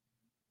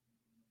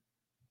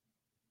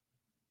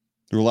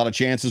 There were a lot of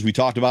chances. We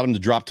talked about him. The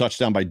drop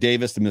touchdown by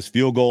Davis, the missed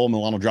field goal.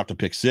 Milano dropped a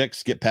pick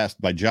 6. Get passed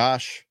by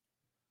Josh.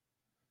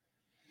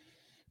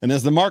 And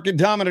as the market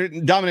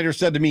dominator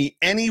said to me,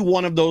 any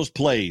one of those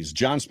plays,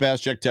 John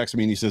Spascheck texted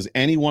me and he says,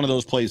 any one of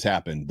those plays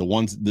happened.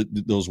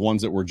 Those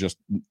ones that were just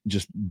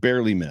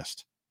barely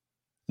missed.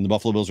 And the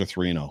Buffalo Bills are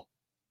 3-0.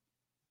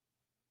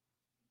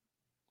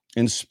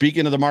 And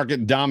speaking of the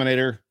market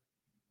dominator,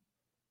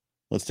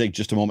 let's take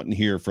just a moment and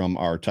hear from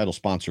our title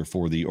sponsor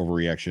for the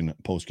Overreaction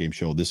postgame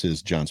show. This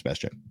is John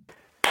Spascheck.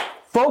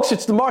 Folks,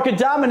 it's the Market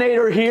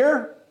Dominator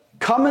here,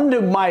 coming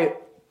to my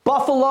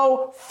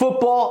Buffalo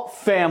football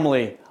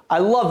family. I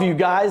love you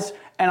guys,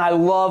 and I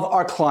love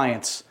our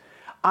clients.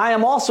 I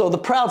am also the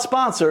proud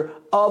sponsor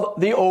of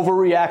the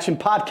Overreaction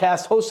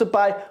podcast, hosted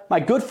by my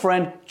good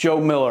friend,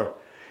 Joe Miller.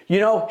 You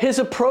know, his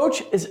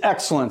approach is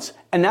excellence,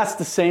 and that's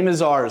the same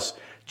as ours.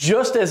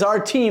 Just as our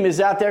team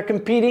is out there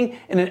competing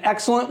in an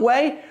excellent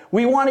way,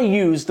 we want to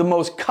use the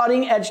most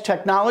cutting-edge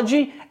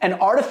technology and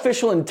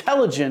artificial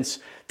intelligence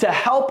to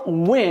help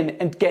win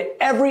and get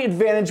every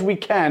advantage we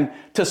can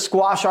to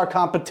squash our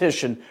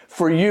competition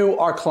for you,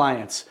 our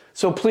clients.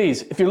 So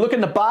please, if you're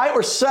looking to buy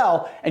or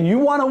sell and you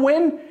want to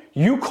win,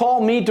 you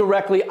call me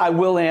directly. I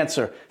will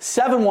answer.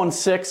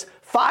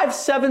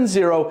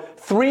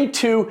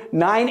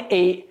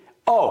 716-570-3298.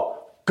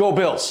 Oh, go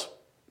Bills.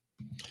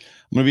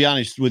 I'm going to be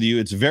honest with you.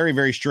 It's very,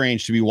 very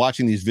strange to be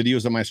watching these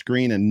videos on my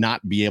screen and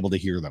not be able to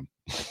hear them.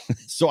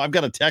 So I've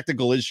got a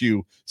technical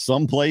issue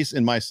someplace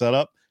in my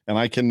setup, and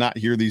I cannot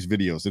hear these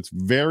videos. It's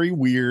very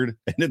weird,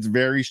 and it's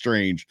very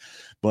strange.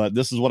 But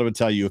this is what I would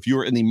tell you. If you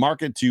are in the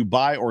market to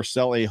buy or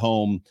sell a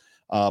home,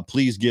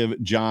 please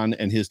give John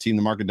and his team,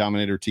 the Market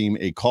Dominator team,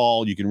 a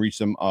call. You can reach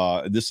them.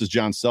 This is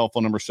John's cell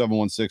phone number,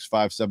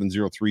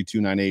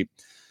 716-570-3298.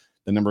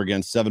 The number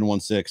again,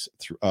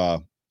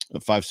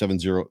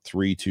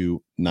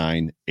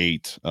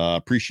 716-570-3298.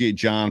 Appreciate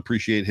John.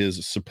 Appreciate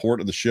his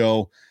support of the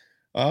show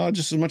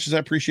just as much as I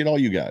appreciate all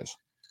you guys.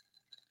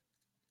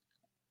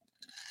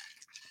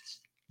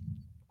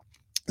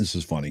 This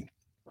is funny.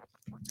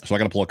 So I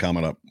got to pull a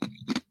comment up.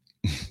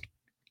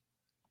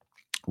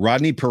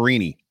 Rodney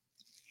Perini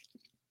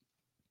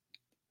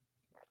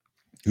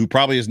who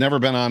probably has never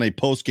been on a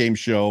post-game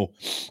show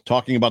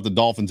talking about the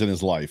Dolphins in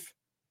his life,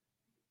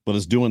 but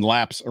is doing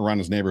laps around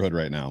his neighborhood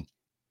right now.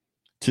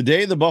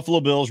 Today, the Buffalo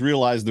Bills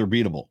realize they're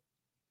beatable.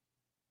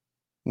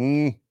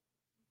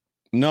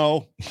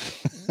 No.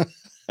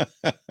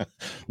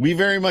 We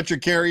very much are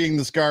carrying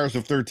the scars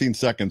of 13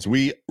 seconds.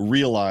 We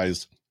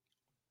realize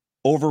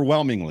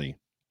overwhelmingly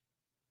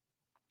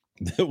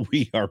that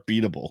we are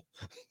beatable.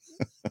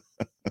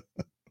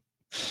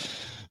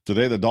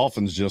 Today, the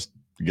Dolphins just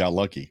got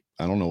lucky.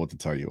 I don't know what to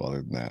tell you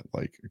other than that.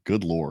 Like,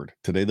 good Lord.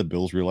 Today, the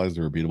Bills realized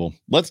they were beatable.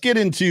 Let's get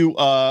into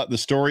the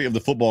story of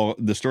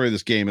the story of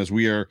this game as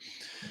we are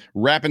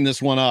wrapping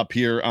this one up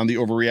here on the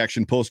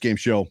Overreaction post-game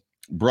show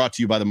brought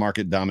to you by the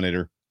Market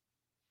Dominator.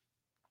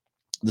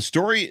 The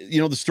story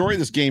of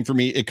this game for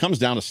me, it comes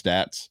down to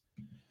stats.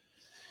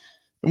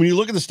 And when you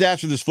look at the stats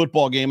for this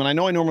football game, and I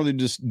know I normally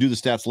just do the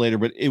stats later,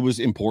 but it was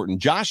important.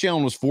 Josh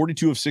Allen was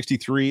 42 of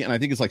 63, and I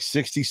think it's like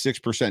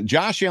 66%.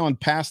 Josh Allen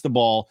passed the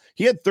ball.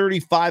 He had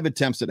 35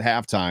 attempts at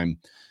halftime.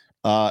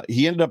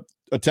 He ended up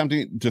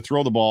attempting to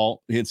throw the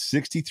ball. He had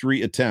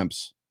 63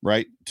 attempts,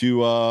 right?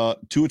 To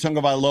Tua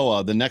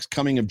Tagovailoa, the next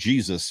coming of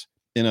Jesus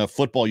in a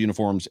football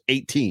uniform's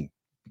 18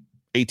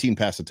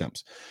 pass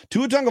attempts.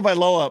 Tua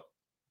Tagovailoa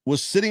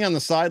was sitting on the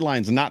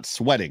sidelines not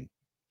sweating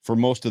for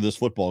most of this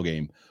football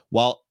game,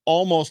 while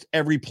almost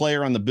every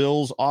player on the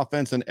Bills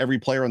offense and every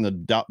player on the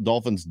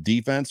Dolphins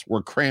defense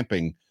were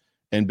cramping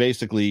and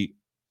basically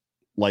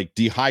like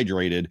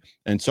dehydrated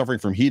and suffering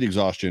from heat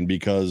exhaustion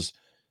because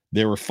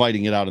they were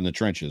fighting it out in the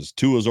trenches.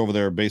 Tua's over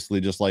there basically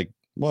just like,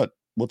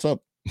 what's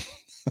up?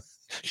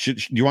 Do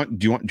you want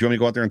me to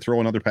go out there and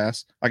throw another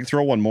pass? I can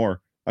throw one more.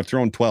 I've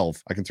thrown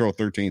 12. I can throw a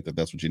 13th if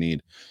that's what you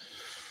need.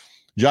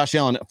 Josh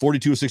Allen,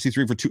 42 of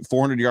 63 for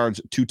 400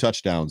 yards, 2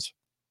 touchdowns.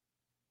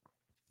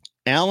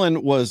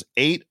 Allen was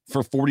 8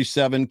 for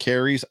 47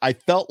 carries. I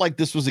felt like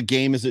this was a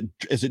game as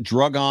it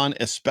drug on,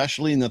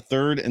 especially in the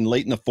third and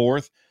late in the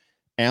fourth.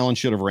 Allen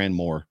should have ran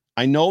more.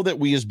 I know that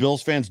we as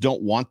Bills fans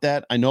don't want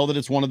that. I know that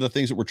it's one of the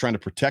things that we're trying to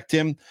protect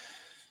him.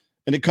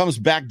 And it comes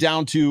back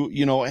down to,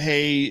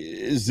 hey,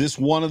 is this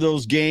one of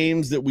those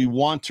games that we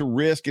want to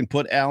risk and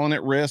put Allen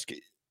at risk?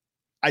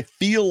 I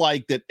feel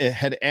like that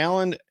had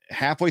Allen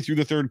halfway through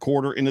the third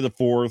quarter into the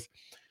fourth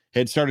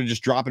had started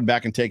just dropping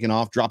back and taking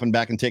off,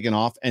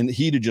 and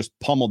he'd have just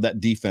pummeled that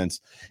defense.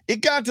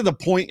 It got to the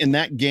point in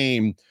that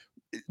game,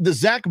 the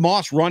Zach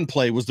Moss run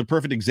play was the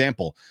perfect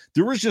example.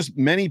 There was just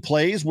many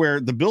plays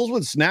where the Bills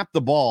would snap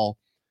the ball,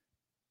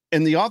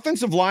 and the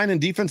offensive line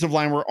and defensive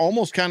line were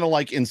almost kind of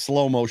like in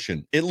slow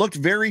motion. It looked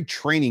very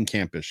training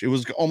campish. It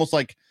was almost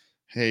like,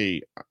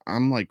 hey,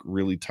 I'm like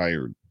really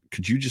tired.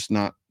 Could you just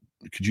not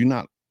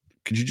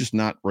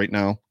right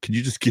now? Could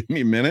you just give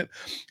me a minute?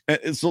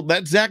 And so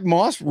that Zach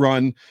Moss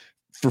run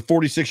for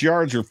 46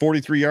 yards or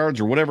 43 yards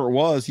or whatever it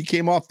was, he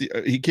came around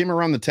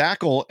the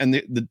tackle, and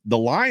the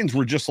lines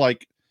were just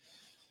like,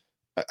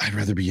 I'd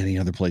rather be any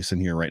other place in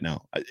here right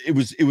now. It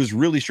was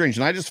really strange.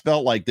 And I just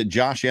felt like that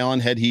Josh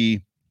Allen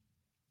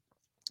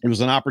it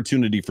was an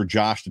opportunity for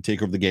Josh to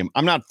take over the game.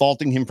 I'm not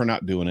faulting him for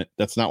not doing it.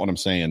 That's not what I'm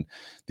saying.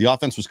 The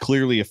offense was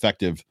clearly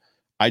effective.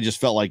 I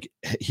just felt like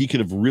he could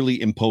have really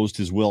imposed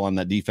his will on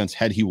that defense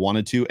had he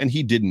wanted to, and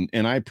he didn't.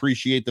 And I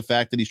appreciate the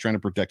fact that he's trying to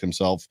protect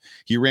himself.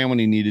 He ran when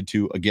he needed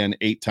to, again,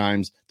 8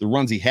 times. The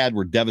runs he had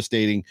were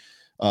devastating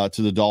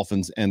to the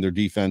Dolphins and their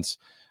defense.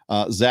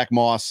 Zach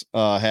Moss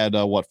had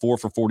 4 for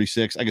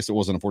 46. I guess it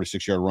wasn't a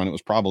 46-yard run. It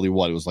was probably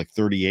it was like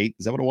 38.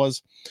 Is that what it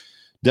was?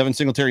 Devin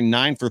Singletary,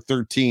 9 for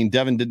 13.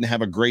 Devin didn't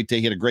have a great day.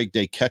 He had a great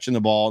day catching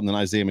the ball, and then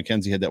Isaiah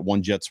McKenzie had that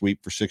one jet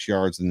sweep for 6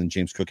 yards, and then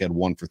James Cook had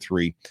 1 for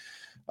 3.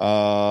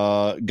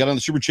 Got on the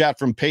super chat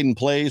from Peyton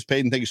Plays.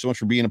 Peyton, thank you so much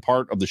for being a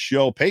part of the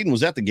show. Peyton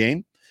was at the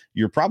game.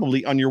 You're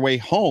probably on your way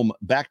home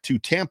back to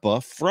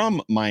Tampa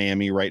from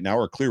Miami right now,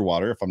 or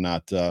Clearwater, if I'm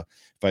not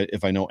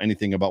if I know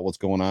anything about what's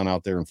going on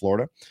out there in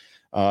Florida.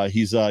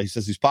 He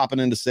says he's popping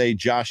in to say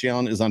Josh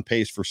Allen is on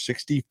pace for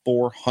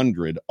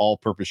 6,400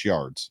 all-purpose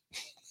yards.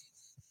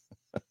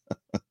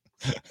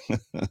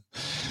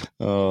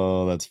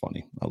 Oh, that's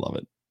funny. I love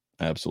it.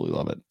 I absolutely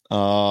love it.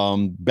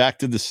 Back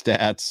to the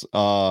stats.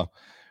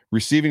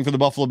 Receiving for the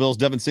Buffalo Bills,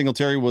 Devin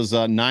Singletary was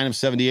 9 of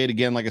 78.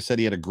 Again, like I said,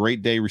 he had a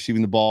great day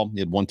receiving the ball. He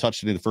had 1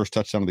 touchdown, the first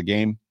touchdown of the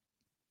game.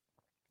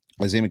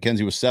 Isaiah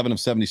McKenzie was 7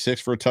 of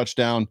 76 for a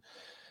touchdown.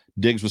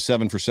 Diggs was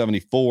 7 for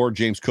 74.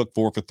 James Cook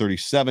 4 for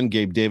 37.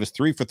 Gabe Davis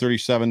 3 for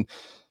 37.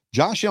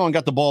 Josh Allen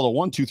got the ball to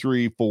 1, 2,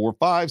 3, 4,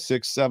 5,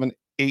 6, 7,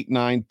 8,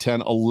 9,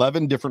 10,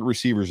 11 different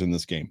receivers in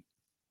this game.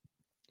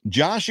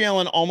 Josh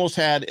Allen almost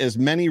had as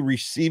many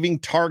receiving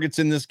targets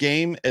in this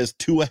game as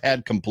Tua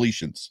had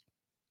completions.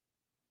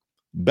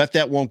 Bet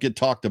that won't get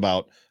talked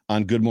about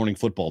on Good Morning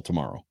Football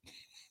tomorrow.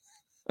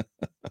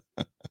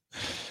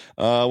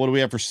 What do we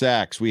have for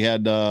sacks? We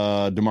had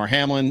DeMar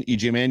Hamlin,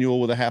 E.J. Manuel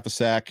with a half a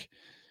sack.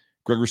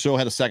 Greg Rousseau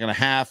had a sack and a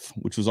half,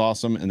 which was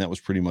awesome, and that was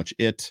pretty much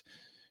it.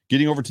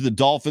 Getting over to the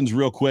Dolphins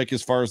real quick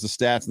as far as the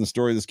stats and the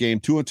story of this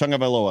game. Tua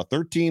Tagovailoa,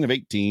 13 of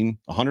 18,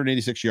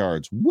 186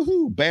 yards.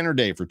 Woohoo! Banner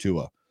day for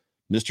Tua.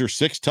 Mr.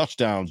 6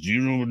 touchdowns. You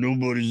know,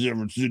 nobody's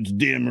ever since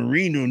Dan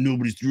Marino,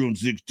 nobody's thrown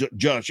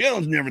Josh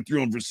Allen's never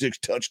thrown for 6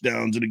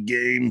 touchdowns in a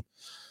game.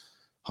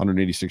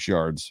 186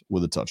 yards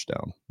with a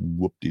touchdown.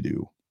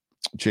 Whoop-de-doo.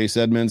 Chase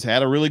Edmonds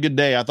had a really good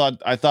day. I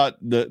thought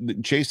the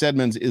Chase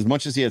Edmonds, as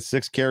much as he had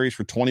 6 carries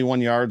for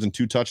 21 yards and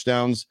 2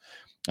 touchdowns,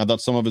 I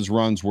thought some of his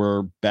runs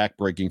were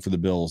backbreaking for the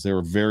Bills. They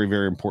were very,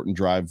 very important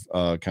drive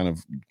kind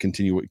of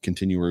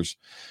continuers.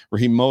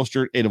 Raheem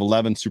Mostert, 8 of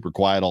 11, super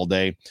quiet all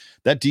day.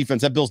 That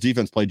Bills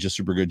defense played just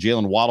super good.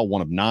 Jalen Waddle,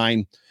 1 of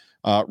 9.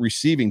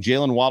 Receiving,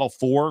 Jalen Waddle,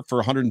 4 for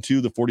 102,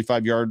 the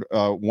 45-yard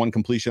one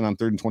completion on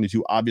 3rd and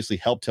 22 obviously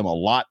helped him a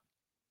lot.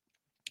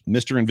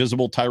 Mr.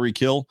 Invisible, Tyreek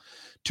Hill,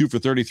 2 for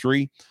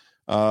 33.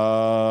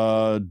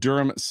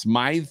 Durham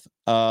Smythe,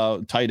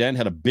 tight end,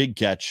 had a big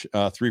catch,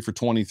 3 for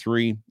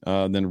 23.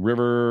 Then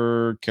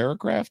River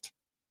Caracraft,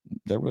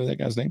 that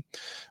guy's name,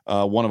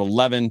 1 of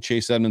 11.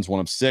 Chase Edmonds,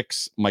 1 of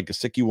 6. Mike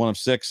Gesicki, 1 of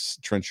 6.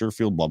 Trent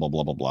Sherfield, blah, blah,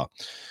 blah, blah, blah.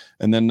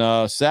 And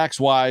then sacks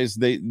wise,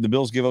 the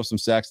Bills give up some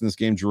sacks in this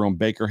game. Jerome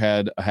Baker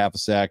had a half a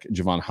sack.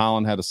 Javon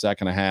Holland had a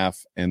sack and a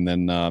half. And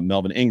then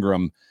Melvin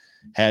Ingram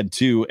had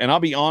 2. And I'll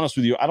be honest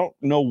with you, I don't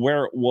know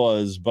where it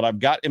was, but I've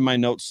got in my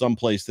notes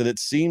someplace that it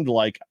seemed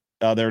like,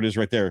 there it is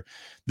right there.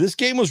 This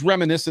game was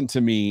reminiscent to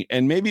me,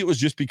 and maybe it was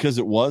just because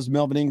it was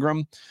Melvin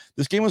Ingram.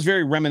 This game was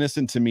very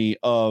reminiscent to me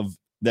of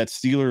that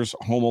Steelers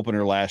home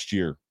opener last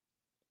year.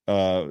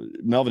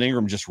 Melvin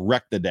Ingram just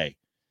wrecked the day.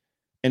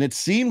 And it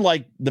seemed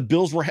like the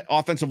Bills'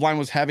 offensive line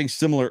was having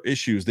similar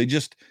issues. It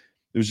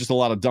was just a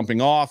lot of dumping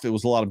off. It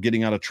was a lot of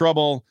getting out of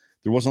trouble.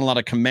 There wasn't a lot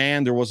of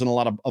command. There wasn't a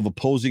lot of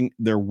opposing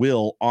their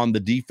will on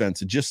the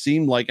defense. It just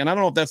seemed like, and I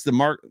don't know if that's the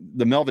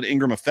Melvin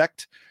Ingram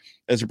effect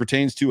as it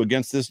pertains to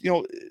against this. You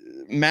know,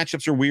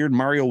 matchups are weird.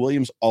 Mario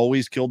Williams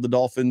always killed the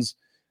Dolphins.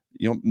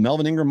 You know,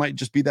 Melvin Ingram might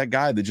just be that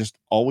guy that just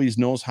always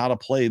knows how to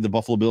play the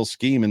Buffalo Bills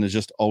scheme and is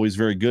just always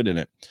very good in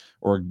it,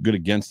 or good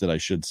against it, I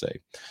should say.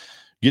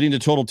 Getting to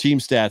total team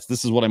stats,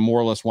 this is what I more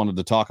or less wanted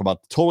to talk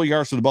about. The total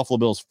yards for the Buffalo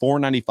Bills,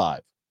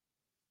 495.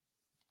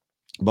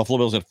 Buffalo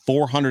Bills had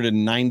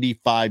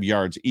 495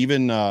 yards.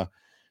 Even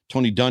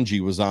Tony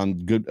Dungy was on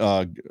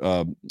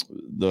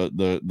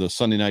the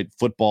Sunday Night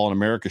Football in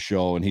America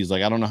show, and he's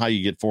like, I don't know how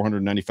you get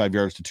 495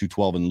 yards to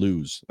 212 and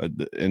lose.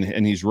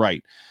 And he's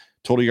right.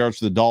 Total yards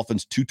for the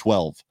Dolphins,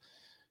 212.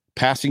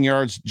 Passing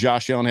yards,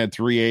 Josh Allen had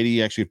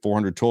 380, actually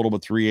 400 total,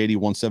 but 380,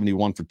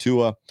 171 for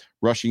Tua.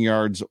 Rushing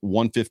yards,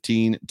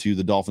 115 to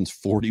the Dolphins,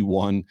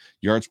 41.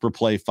 Yards per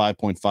play,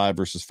 5.5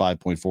 versus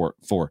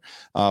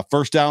 5.44.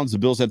 First downs, the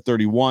Bills had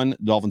 31. The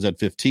Dolphins had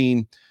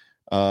 15.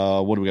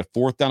 What do we got?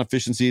 Fourth down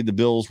efficiency, the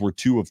Bills were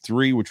 2 of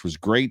 3, which was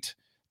great.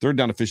 Third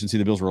down efficiency,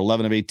 the Bills were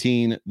 11 of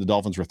 18. The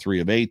Dolphins were 3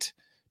 of 8.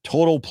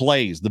 Total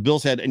plays, the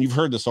Bills had, and you've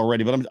heard this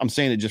already, but I'm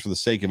saying it just for the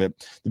sake of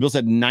it. The Bills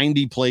had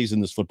 90 plays in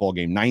this football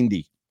game.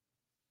 90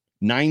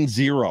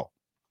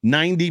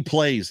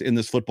 plays in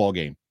this football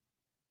game.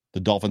 The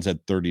Dolphins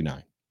had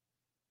 39.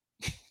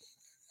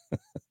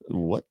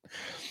 What?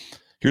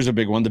 Here's a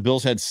big one. The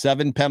Bills had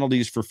 7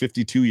 penalties for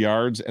 52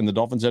 yards, and the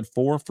Dolphins had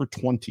 4 for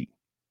 20.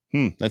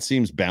 That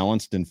seems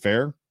balanced and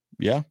fair.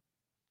 Yeah,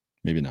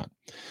 maybe not.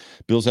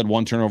 Bills had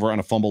 1 turnover on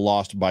a fumble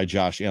lost by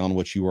Josh Allen,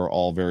 which you are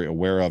all very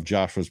aware of.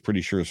 Josh was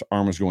pretty sure his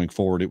arm was going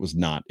forward. It was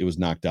not. It was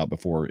knocked out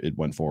before it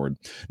went forward.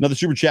 Another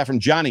super chat from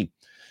Johnny.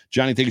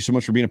 Johnny, thank you so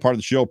much for being a part of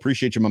the show.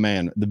 Appreciate you, my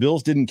man. The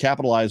Bills didn't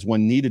capitalize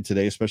when needed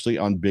today, especially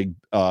on big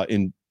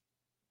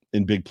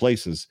in big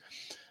places.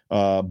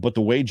 But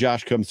the way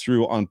Josh comes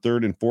through on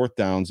 3rd and 4th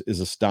downs is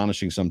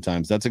astonishing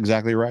sometimes. That's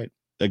exactly right.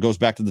 That goes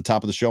back to the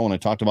top of the show when I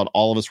talked about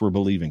all of us were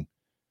believing.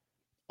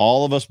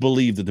 All of us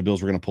believed that the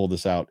Bills were going to pull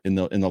this out in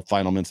the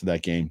final minutes of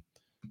that game.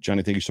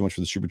 Johnny, thank you so much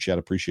for the super chat.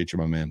 Appreciate you,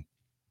 my man.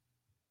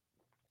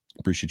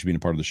 Appreciate you being a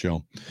part of the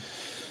show.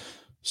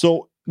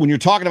 So when you're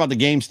talking about the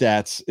game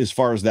stats, as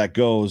far as that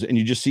goes, and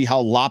you just see how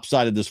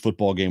lopsided this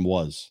football game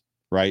was,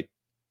 right?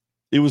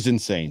 It was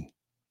insane.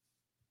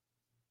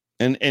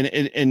 And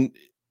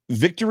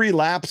victory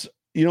laps,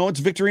 you know, it's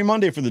Victory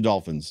Monday for the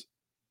Dolphins.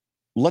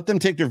 Let them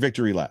take their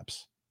victory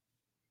laps.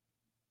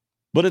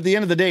 But at the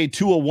end of the day,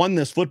 Tua won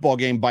this football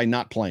game by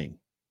not playing.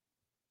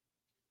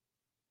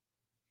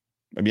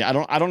 I mean, I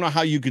don't know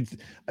how you could.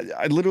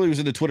 I literally was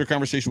in a Twitter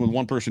conversation with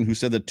one person who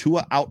said that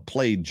Tua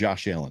outplayed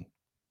Josh Allen.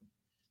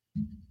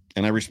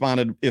 And I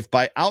responded, if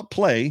by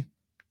outplay,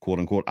 quote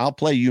unquote,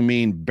 outplay, you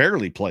mean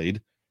barely played,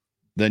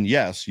 then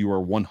yes, you are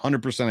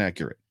 100%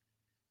 accurate.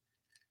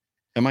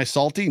 Am I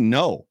salty?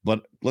 No,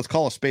 but let's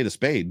call a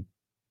spade,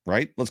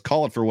 right? Let's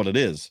call it for what it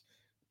is.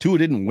 Tua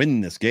didn't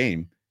win this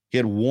game. He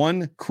had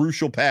 1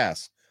 crucial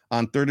pass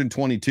on 3rd and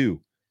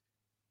 22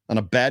 on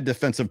a bad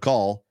defensive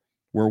call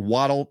where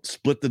Waddle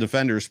split the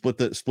defenders, split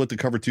the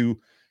cover 2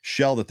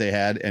 shell that they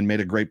had, and made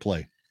a great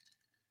play.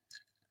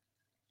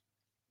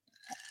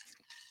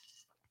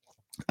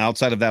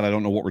 Outside of that, I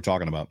don't know what we're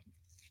talking about.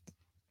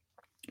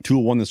 Tua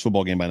won this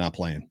football game by not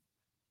playing.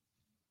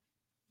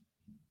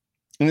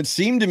 And it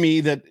seemed to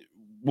me that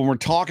when we're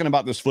talking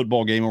about this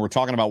football game and we're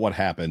talking about what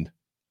happened,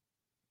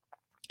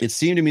 it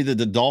seemed to me that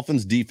the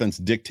Dolphins defense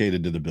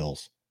dictated to the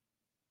Bills.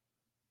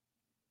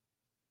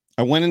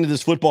 I went into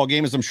this football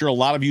game, as I'm sure a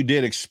lot of you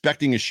did,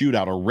 expecting a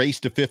shootout, a race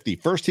to 50.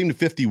 First team to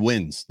 50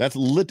 wins. That's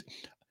lit.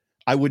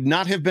 I would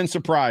not have been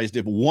surprised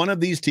if one of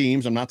these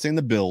teams, I'm not saying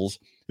the Bills,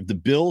 if the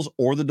Bills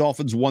or the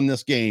Dolphins won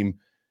this game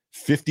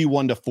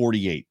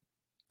 51-48.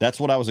 That's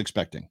what I was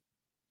expecting.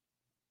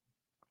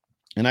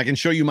 And I can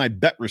show you my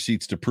bet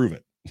receipts to prove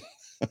it.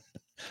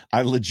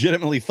 I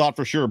legitimately thought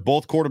for sure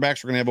both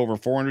quarterbacks were going to have over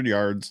 400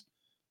 yards.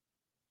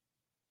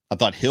 I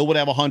thought Hill would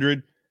have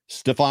 100.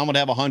 Stephon would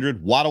have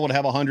 100. Waddle would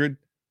have 100.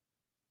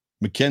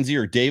 McKenzie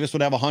or Davis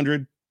would have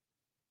 100.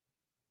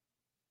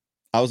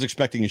 I was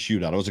expecting a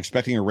shootout. I was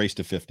expecting a race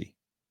to 50.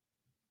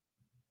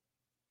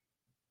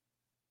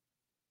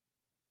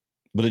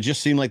 But it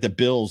just seemed like the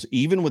Bills,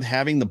 even with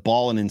having the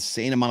ball an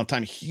insane amount of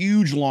time,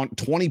 huge, long,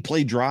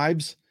 20-play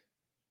drives,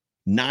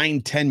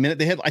 9-10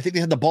 minutes. I think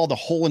they had the ball the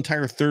whole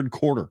entire third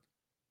quarter.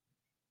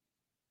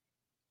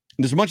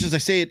 And as much as I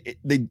say it,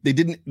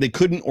 they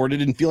couldn't, or they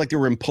didn't feel like they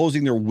were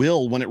imposing their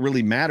will when it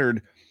really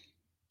mattered.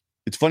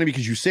 It's funny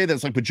because you say that,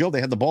 it's like, but Joe,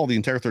 they had the ball the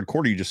entire third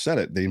quarter. You just said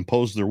it. They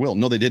imposed their will.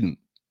 No, they didn't.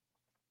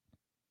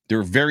 They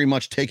were very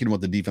much taking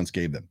what the defense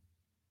gave them.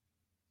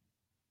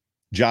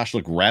 Josh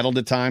looked rattled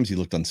at times. He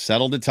looked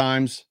unsettled at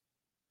times.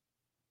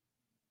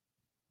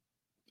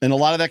 And a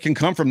lot of that can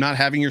come from not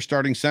having your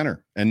starting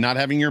center and not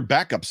having your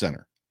backup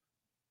center.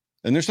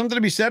 And there's something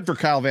to be said for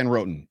Kyle Van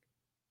Roten.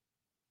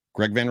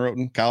 Greg Van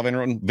Roten, Kyle Van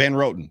Roten, Van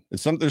Roten.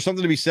 There's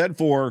something to be said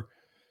for,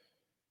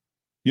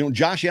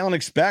 Josh Allen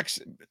expects,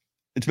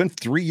 it's been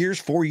 3 years,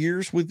 4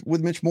 years with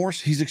Mitch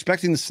Morse. He's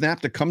expecting the snap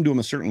to come to him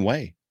a certain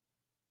way.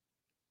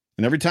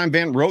 And every time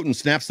Van Roten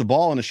snaps the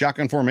ball in a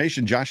shotgun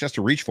formation, Josh has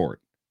to reach for it.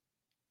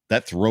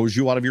 That throws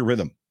you out of your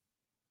rhythm.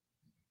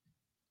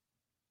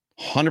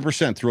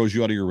 100% throws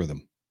you out of your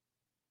rhythm.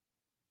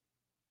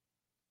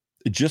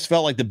 It just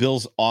felt like the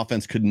Bills'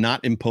 offense could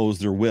not impose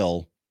their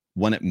will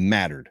when it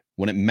mattered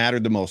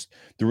the most.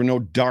 There were no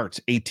darts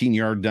 18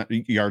 yards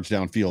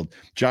downfield.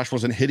 Josh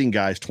wasn't hitting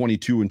guys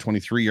 22 and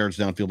 23 yards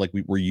downfield like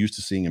we're used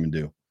to seeing him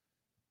do.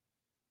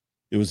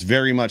 It was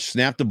very much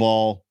snap the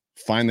ball,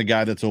 find the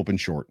guy that's open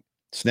short.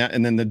 Snap,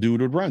 and then the dude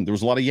would run. There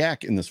was a lot of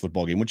yak in this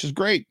football game, which is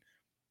great.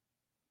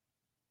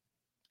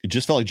 It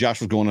just felt like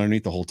Josh was going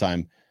underneath the whole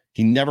time.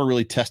 He never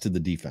really tested the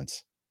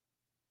defense.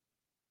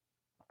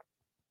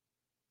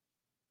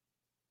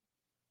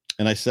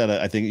 And I said,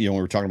 I think, when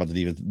we were talking about the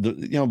defense,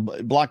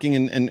 blocking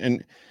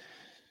and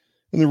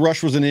the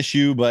rush was an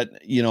issue, but,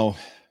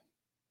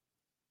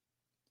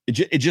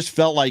 it just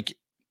felt like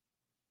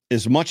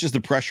as much as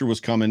the pressure was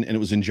coming and it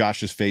was in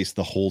Josh's face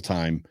the whole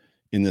time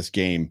in this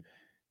game,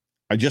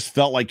 I just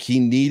felt like he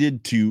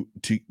needed to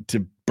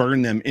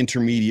burn them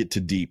intermediate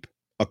to deep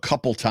a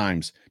couple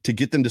times to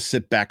get them to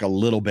sit back a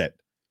little bit,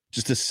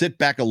 just to sit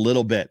back a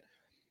little bit.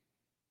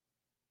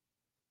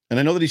 And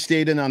I know that he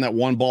stayed in on that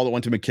one ball that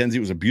went to McKenzie. It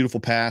was a beautiful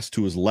pass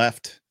to his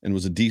left and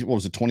was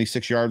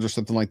 26 yards or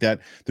something like that.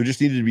 There just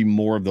needed to be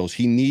more of those.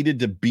 He needed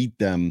to beat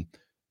them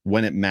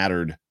when it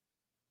mattered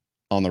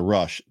on the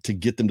rush to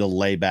get them to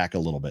lay back a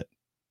little bit.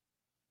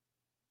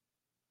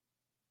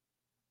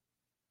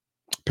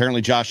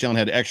 Apparently Josh Allen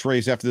had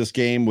x-rays after this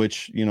game,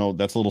 which,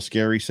 that's a little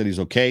scary. Said he's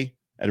okay.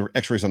 Had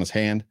x-rays on his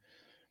hand.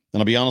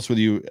 And I'll be honest with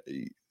you,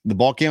 the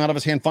ball came out of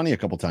his hand funny a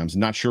couple times.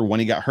 Not sure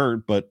when he got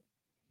hurt, but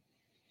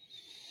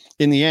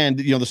in the end,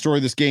 the story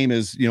of this game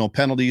is,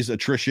 penalties,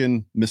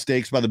 attrition,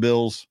 mistakes by the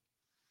Bills,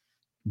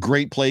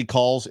 great play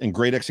calls, and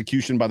great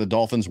execution by the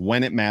Dolphins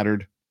when it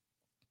mattered,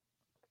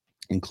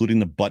 including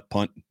the butt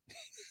punt.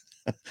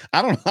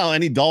 I don't know how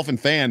any Dolphin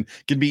fan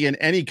can be in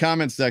any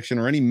comment section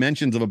or any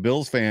mentions of a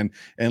Bills fan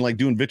and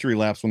doing victory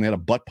laps when they had a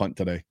butt punt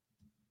today.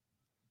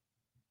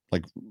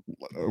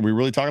 Are we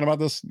really talking about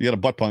this? You had a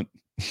butt punt.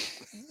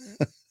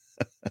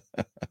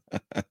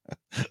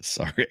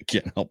 Sorry, I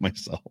can't help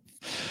myself.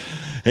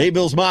 Hey,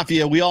 Bills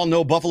Mafia, we all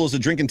know Buffalo's a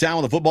drinking town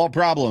with a football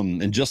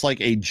problem. And just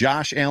like a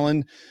Josh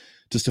Allen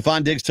to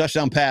Stephon Diggs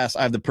touchdown pass,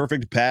 I have the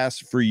perfect pass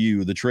for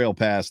you, the Trail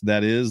Pass.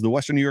 That is the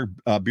Western New York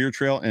Beer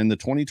Trail, and the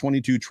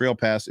 2022 Trail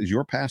Pass is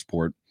your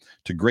passport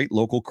to great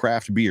local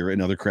craft beer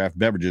and other craft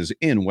beverages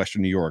in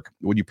Western New York.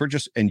 When you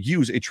purchase and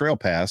use a Trail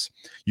Pass,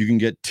 you can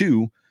get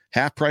 2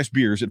 half-price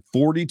beers at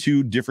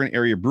 42 different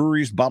area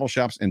breweries, bottle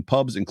shops, and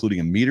pubs, including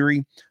a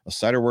meadery, a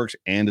cider works,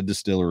 and a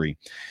distillery.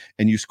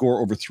 And you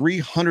score over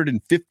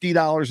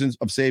 $350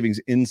 of savings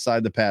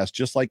inside the pass,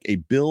 just like a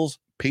Bills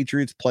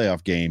Patriots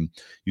playoff game.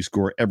 You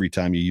score every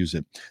time you use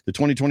it. The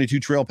 2022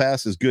 Trail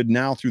Pass is good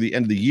now through the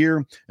end of the year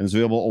and is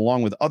available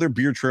along with other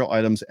beer trail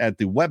items at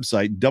the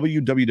website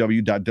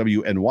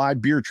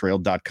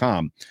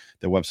www.wnybeertrail.com.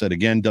 The website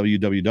again,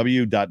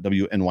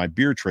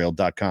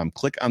 www.wnybeertrail.com.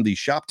 Click on the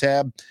shop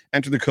tab,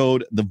 enter the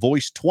code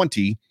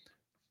TheVoice20.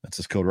 That's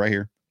this code right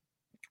here.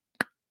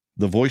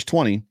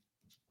 TheVoice20.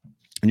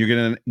 And you're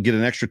going to get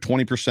an extra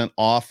 20%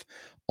 off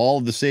all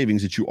of the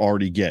savings that you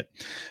already get.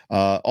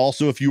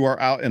 Also, if you are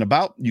out and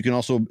about, you can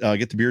also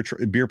get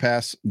the beer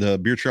pass, the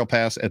Beer Trail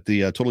Pass at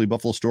the Totally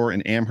Buffalo store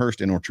in Amherst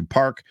and Orchard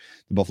Park,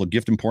 the Buffalo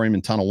Gift Emporium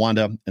in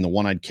Tonawanda, and the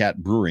One-Eyed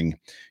Cat Brewing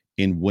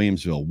in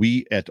Williamsville.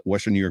 We at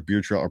Western New York Beer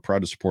Trail are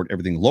proud to support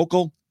everything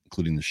local,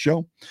 including the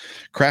show.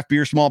 Craft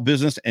beer, small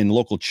business, and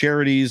local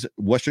charities.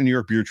 Western New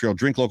York Beer Trail.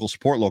 Drink local,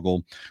 support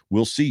local.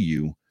 We'll see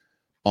you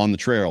on the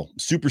trail.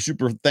 Super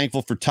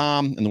thankful for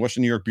Tom and the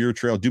Western New York Beer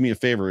Trail. Do me a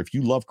favor. If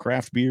you love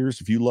craft beers,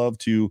 if you love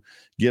to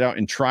get out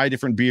and try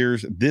different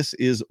beers, this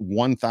is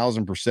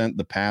 1000%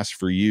 the pass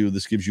for you.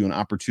 This gives you an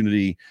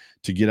opportunity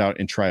to get out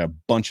and try a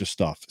bunch of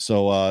stuff.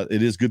 So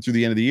it is good through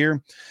the end of the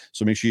year.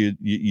 So make sure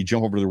you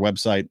jump over to their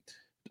website,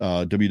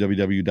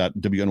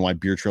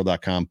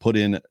 www.wnYbeertrail.com. Put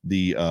in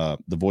the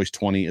voice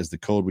 20 as the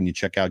code when you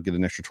check out, get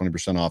an extra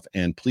 20% off.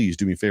 And please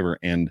do me a favor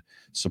and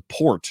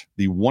support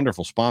the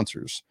wonderful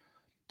sponsors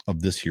of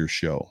this here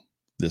show,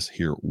 this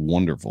here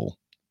wonderful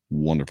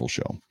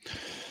show.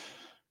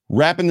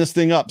 Wrapping this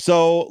thing up.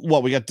 So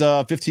we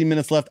got 15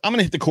 minutes left. I'm going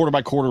to hit the quarter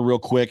by quarter real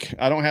quick.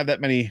 I don't have that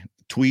many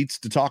tweets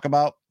to talk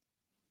about.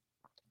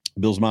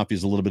 Bills Mafia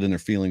is a little bit in their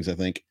feelings, I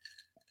think.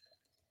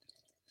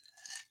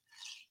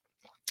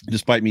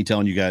 Despite me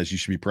telling you guys, you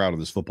should be proud of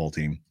this football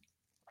team.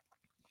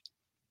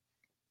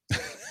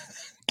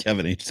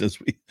 Kevin H says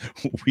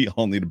we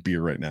all need a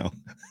beer right now.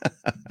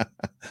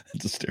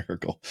 It's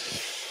hysterical.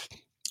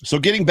 So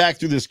getting back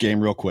through this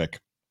game real quick,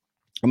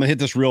 I'm going to hit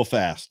this real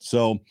fast.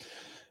 So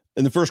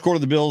in the first quarter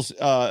of the Bills,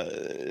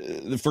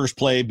 the first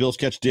play, Bills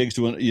catch Diggs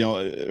to,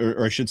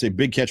 or I should say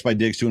big catch by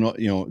Diggs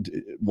to,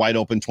 wide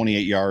open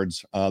 28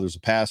 yards. There's a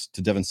pass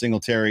to Devin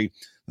Singletary,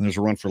 and there's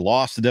a run for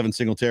loss to Devin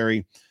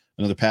Singletary.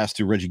 Another pass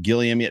to Reggie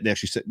Gilliam. They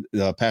actually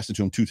passed it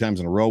to him 2 times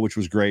in a row, which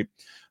was great.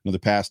 Another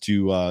pass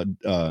to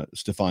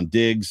Stephon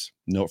Diggs,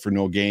 for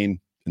no gain,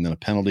 and then a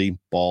penalty,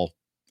 ball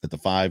at the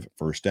 5,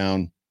 first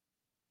down.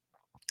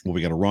 Well,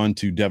 we got a run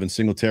to Devin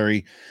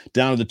Singletary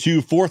down to the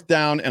 2, fourth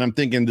down. And I'm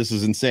thinking, this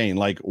is insane.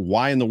 Like,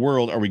 why in the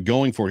world are we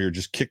going for it here?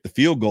 Just kick the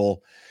field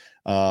goal.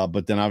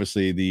 But then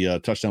obviously the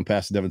touchdown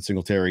pass to Devin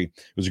Singletary. It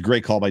was a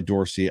great call by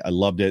Dorsey. I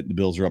loved it. The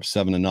Bills are up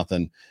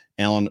 7-0.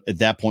 Allen at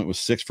that point was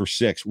 6 for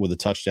 6 with a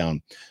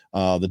touchdown.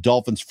 The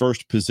Dolphins'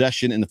 first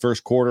possession in the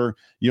first quarter,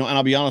 and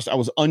I'll be honest, I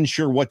was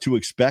unsure what to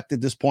expect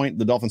at this point.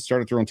 The Dolphins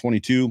started throwing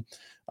 22.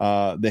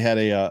 They had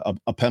a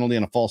penalty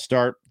and a false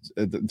start,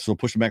 so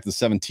push them back to the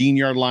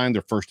 17-yard line.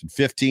 They're first and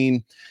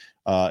 15,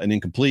 and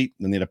incomplete.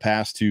 Then they had a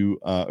pass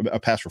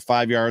for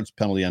 5 yards,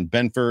 penalty on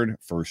Benford,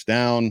 first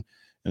down.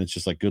 And it's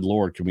just like, good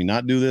Lord, can we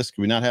not do this?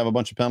 Can we not have a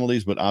bunch of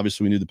penalties? But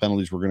obviously we knew the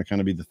penalties were going to kind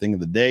of be the thing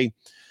of the day.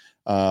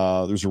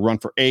 There's a run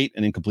for 8,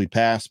 an incomplete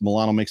pass.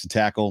 Milano makes a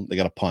tackle. They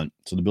got a punt.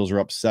 So the Bills are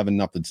up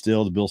 7-0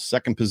 still. The Bills'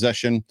 second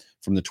possession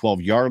from the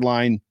 12-yard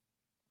line.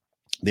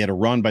 They had a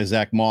run by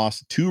Zach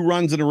Moss, 2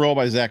 runs in a row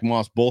by Zach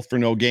Moss, both for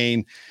no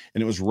gain.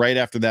 And it was right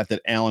after that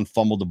Allen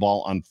fumbled the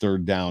ball on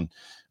third down.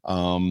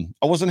 I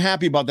wasn't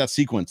happy about that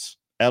sequence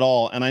at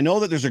all. And I know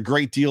that there's a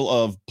great deal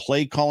of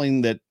play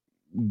calling that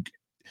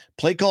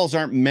play calls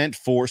aren't meant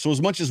for. So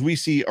as much as we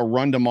see a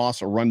run to Moss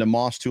 2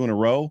 in a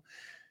row,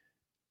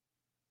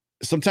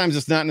 sometimes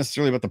it's not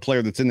necessarily about the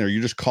player that's in there.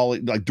 You're just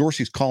calling, like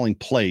Dorsey's calling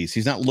plays.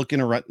 He's not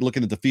looking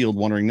at the field,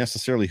 wondering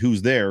necessarily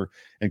who's there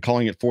and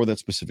calling it for that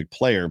specific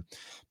player.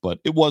 But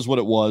it was what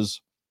it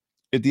was.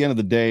 At the end of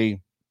the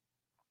day,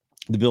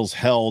 the Bills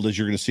held, as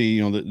you're going to see.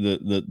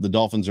 The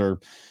Dolphins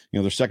are,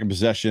 their second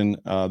possession.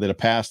 They had a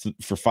pass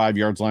for 5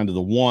 yards line to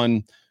the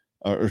 1,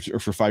 or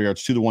for 5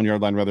 yards to the 1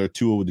 yard line, rather,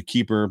 2 with the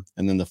keeper,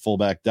 and then the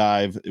fullback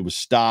dive. It was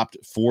stopped,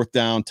 fourth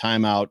down,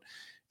 timeout.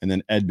 And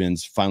then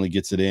Edmonds finally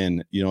gets it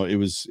in. It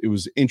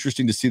was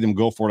interesting to see them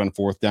go for it on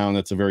fourth down.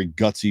 That's a very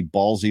gutsy,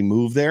 ballsy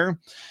move there.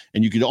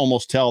 And you could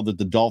almost tell that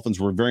the Dolphins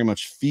were very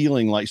much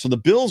feeling like, so the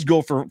Bills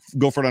go for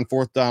it on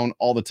fourth down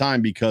all the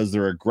time because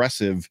they're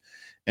aggressive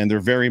and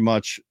they're very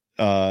much,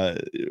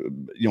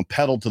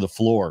 pedal to the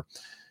floor.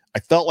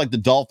 I felt like the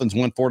Dolphins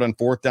went for it on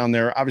fourth down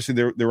there. Obviously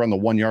they were on the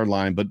 1 yard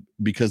line, but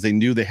because they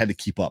knew they had to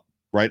keep up,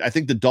 right? I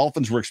think the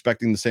Dolphins were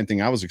expecting the same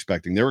thing I was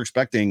expecting. They were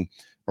expecting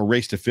a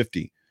race to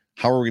 50.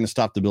 How are we going to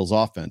stop the Bills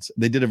offense?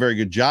 They did a very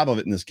good job of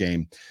it in this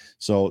game.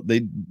 So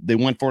they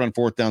went for it on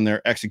fourth down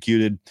there,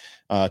 executed,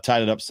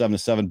 tied it up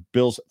 7-7.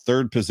 Bills'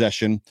 third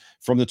possession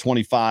from the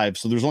 25.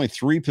 So there's only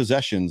 3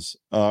 possessions,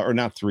 or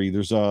not 3.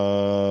 There's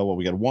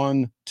we got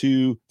 1,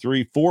 2,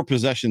 3, 4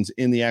 possessions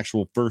in the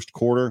actual first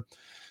quarter.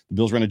 The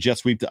Bills ran a jet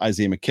sweep to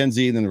Isaiah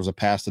McKenzie. Then there was a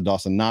pass to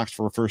Dawson Knox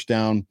for a first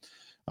down,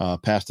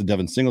 pass to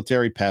Devin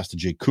Singletary, pass to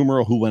Jake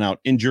Kumaro, who went out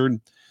injured.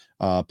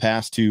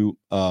 Pass to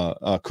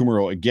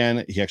Kumaro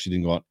again. He actually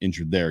didn't go out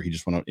injured there. He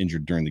just went out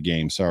injured during the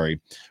game. Sorry.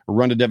 A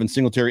run to Devin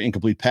Singletary,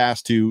 incomplete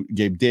pass to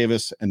Gabe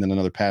Davis, and then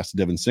another pass to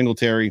Devin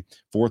Singletary.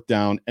 Fourth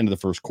down, end of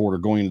the first quarter.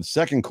 Going into the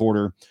second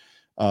quarter,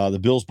 the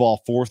Bills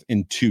ball 4th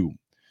and 2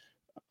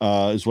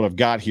 is what I've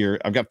got here.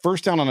 I've got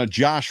first down on a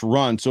Josh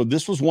run. So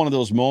this was one of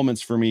those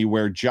moments for me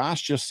where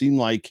Josh just seemed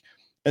like,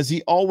 as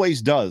he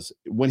always does,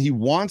 when he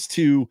wants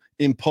to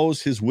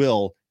impose his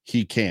will,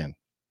 he can.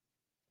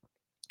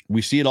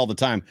 We see it all the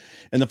time.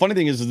 And the funny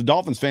thing is the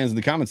Dolphins fans in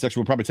the comment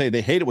section will probably tell you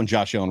they hate it when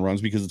Josh Allen runs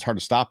because it's hard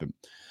to stop him.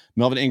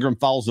 Melvin Ingram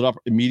follows it up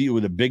immediately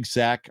with a big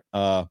sack.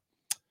 There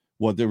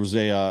was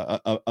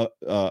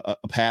a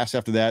pass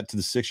after that to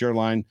the 6 yard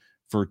line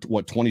for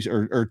 20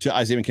 or to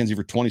Isaiah McKenzie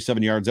for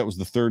 27 yards. That was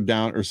the third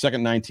down or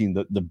second 19.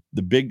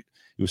 The big,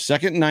 it It was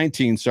 2nd and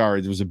 19. Sorry.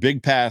 There was a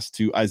big pass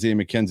to Isaiah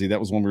McKenzie. That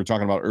was one we were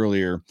talking about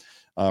earlier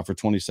for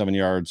 27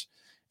 yards.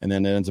 And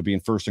then it ends up being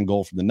 1st and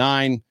goal from the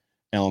 9.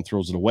 Allen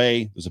throws it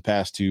away. There's a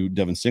pass to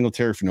Devin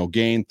Singletary for no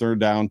gain. 3rd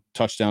down,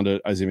 touchdown to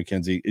Isaiah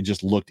McKenzie. It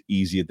just looked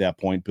easy at that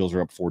point. Bills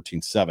are up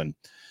 14-7.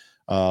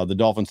 The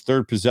Dolphins'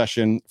 3rd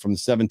possession from the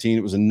 17.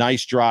 It was a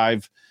nice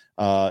drive.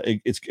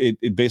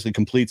 It basically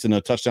completes in a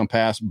touchdown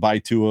pass by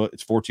Tua.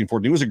 It's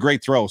 14-14. It was a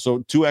great throw. So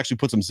Tua actually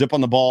put some zip on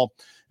the ball,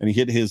 and he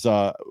hit his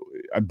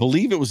I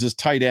believe it was his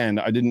tight end.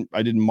 I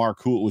didn't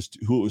mark who it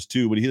was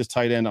to, but he hit his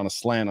tight end on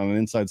an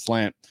inside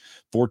slant,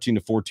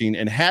 14-14.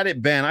 And had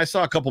it been, I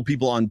saw a couple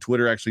people on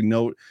Twitter actually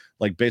note,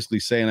 like basically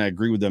saying I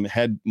agree with them.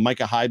 Had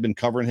Micah Hyde been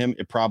covering him,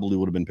 it probably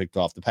would have been picked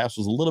off. The pass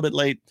was a little bit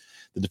late.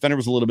 The defender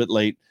was a little bit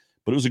late,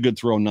 but it was a good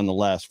throw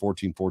nonetheless.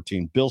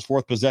 14-14. Bills'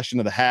 4th possession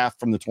of the half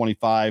from the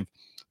 25. It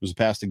was a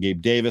pass to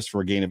Gabe Davis for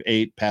a gain of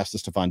 8. Pass to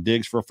Stephon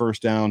Diggs for a 1st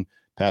down.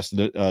 Pass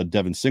to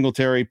Devin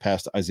Singletary.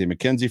 Pass to Isaiah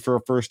McKenzie for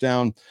a 1st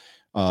down.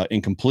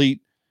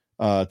 Incomplete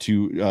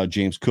to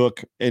James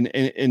Cook.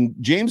 And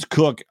James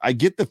Cook, I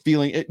get the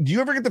feeling. Do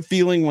you ever get the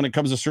feeling when it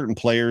comes to certain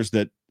players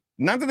that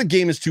not that the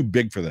game is too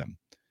big for them,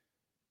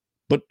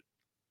 but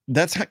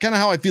that's kind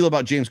of how I feel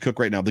about James Cook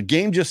right now. The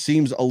game just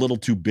seems a little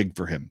too big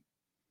for him.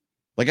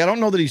 Like, I don't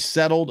know that he's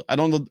settled. I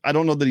don't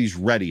know that he's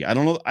ready. I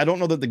don't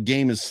know that the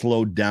game is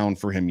slowed down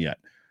for him yet.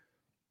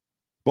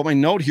 But my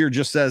note here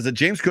just says that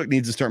James Cook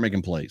needs to start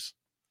making plays.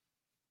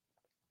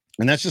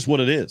 And that's just what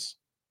it is.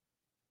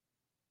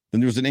 Then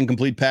there was an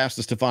incomplete pass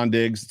to Stephon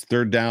Diggs. It's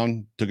 3rd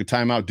down. Took a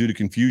timeout due to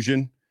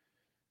confusion.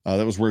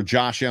 That was where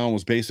Josh Allen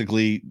was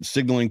basically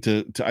signaling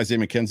to Isaiah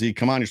McKenzie,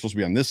 come on, you're supposed to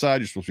be on this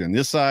side. You're supposed to be on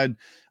this side.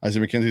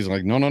 Isaiah McKenzie's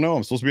like, no,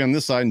 I'm supposed to be on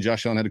this side. And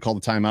Josh Allen had to call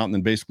the timeout and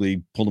then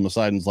basically pulled him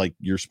aside and was like,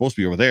 you're supposed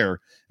to be over there.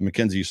 And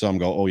McKenzie, you saw him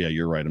go, oh, yeah,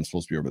 you're right. I'm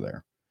supposed to be over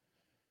there.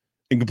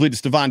 Incomplete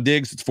to Stephon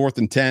Diggs. It's 4th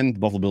and 10. The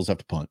Buffalo Bills have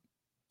to punt.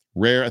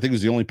 Rare. I think it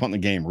was the only punt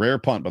in the game. Rare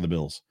punt by the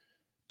Bills.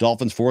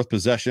 Dolphins' 4th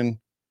possession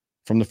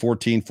from the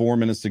 14, 4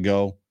 minutes to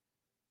go.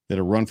 They had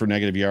a run for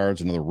negative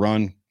yards, another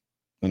run,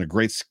 and a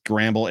great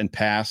scramble and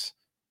pass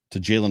to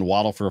Jalen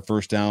Waddle for a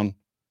 1st down.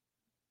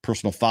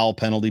 Personal foul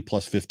penalty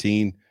plus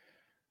 15.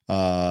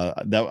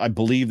 That I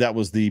believe that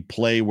was the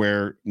play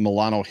where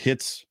Milano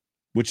hits,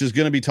 which is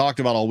going to be talked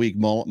about all week.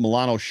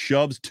 Milano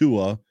shoves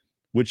Tua,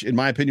 which in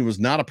my opinion was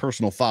not a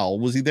personal foul.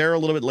 Was he there a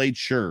little bit late?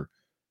 Sure,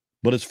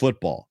 but it's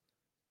football.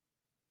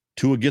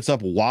 Tua gets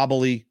up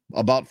wobbly,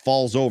 about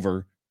falls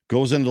over,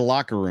 goes into the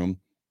locker room,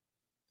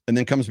 and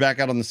then comes back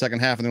out on the second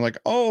half, and they're like,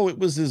 oh, it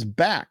was his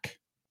back.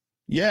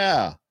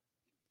 Yeah.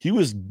 He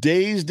was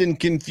dazed and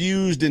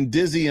confused and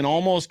dizzy and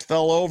almost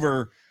fell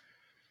over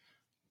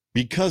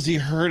because he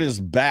hurt his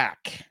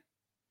back.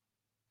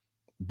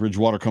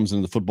 Bridgewater comes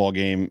into the football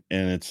game,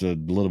 and it's a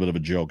little bit of a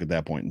joke at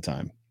that point in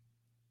time.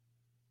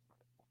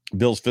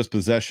 Bills' 5th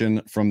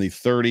possession from the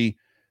 30,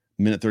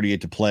 minute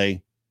 38 to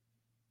play.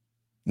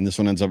 And this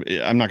one ends up,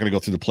 I'm not going to go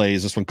through the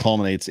plays. This one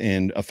culminates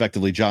in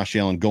effectively Josh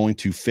Allen going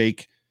to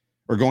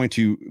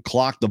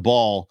clock the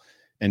ball.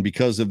 And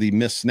because of the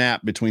missed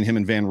snap between him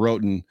and Van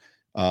Roten,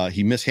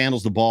 he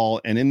mishandles the ball.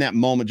 And in that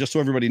moment, just so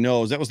everybody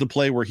knows, that was the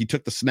play where he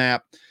took the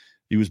snap,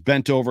 he was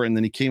bent over, and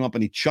then he came up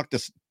and he chucked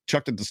it to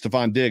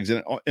Stephon Diggs,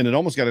 and it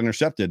almost got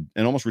intercepted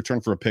and almost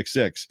returned for a pick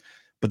 6.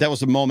 But that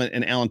was the moment,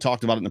 and Allen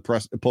talked about it in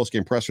the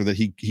post-game presser, that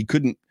he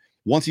couldn't,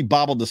 once he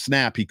bobbled the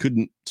snap, he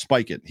couldn't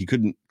spike it. He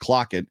couldn't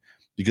clock it,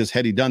 because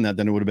had he done that,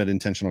 then it would have been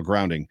intentional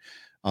grounding.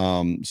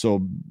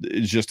 So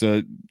it's just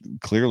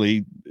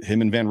clearly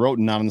him and Van Roten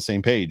not on the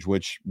same page,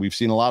 which we've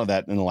seen a lot of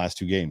that in the last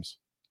 2 games.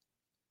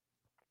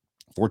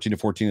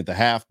 14-14 at the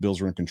half.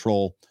 Bills were in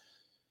control.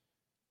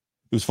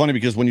 It was funny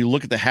because when you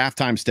look at the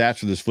halftime stats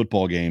for this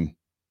football game,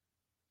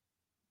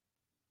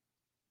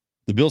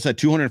 the Bills had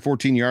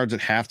 214 yards at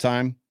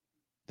halftime.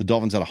 The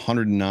Dolphins had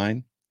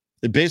 109.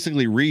 It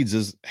basically reads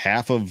as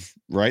half of,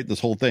 right, this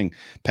whole thing.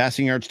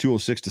 Passing yards,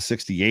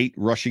 206-68.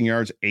 Rushing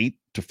yards,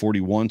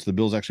 8-41. So the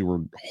Bills actually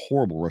were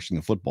horrible rushing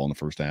the football in the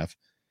first half.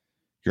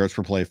 Yards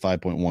per play,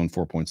 5.1,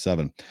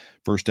 4.7.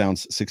 First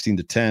downs,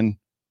 16-10.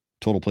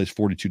 Total plays,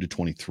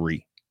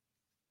 42-23.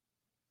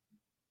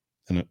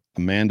 And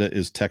Amanda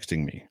is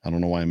texting me. I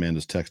don't know why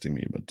Amanda's texting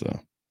me,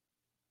 but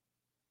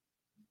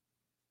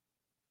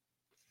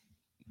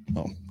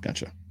oh,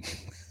 gotcha.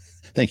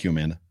 Thank you,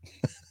 Amanda.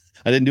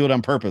 I didn't do it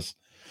on purpose.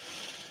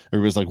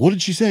 Everybody's like, what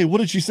did she say?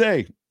 What did she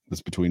say?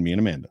 That's between me and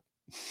Amanda.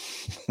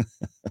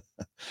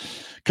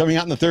 Coming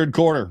out in the third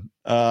quarter,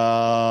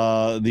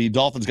 the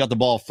Dolphins got the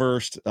ball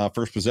first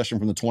possession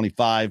from the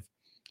 25.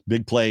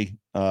 Big play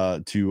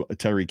to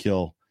Tyreek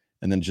Hill,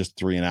 and then just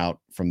 3 and out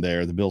from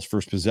there. The Bills'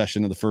 first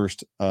possession of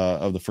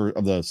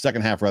the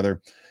second half,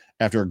 rather,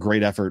 after a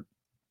great effort.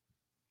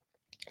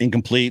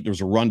 Incomplete. There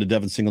was a run to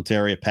Devin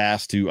Singletary, a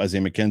pass to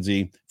Isaiah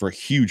McKenzie for a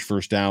huge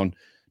first down.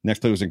 Next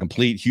play was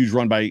incomplete. Huge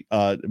run by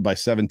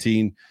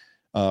 17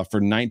 for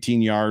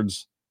 19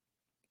 yards.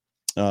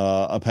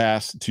 a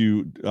pass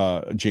to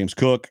James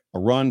Cook, a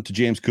run to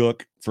James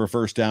Cook for a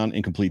first down,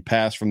 incomplete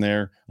pass from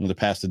there, another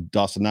pass to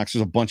Dawson Knox.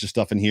 There's a bunch of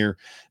stuff in here.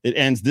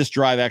 This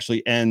drive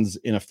actually ends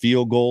in a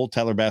field goal,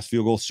 Tyler Bass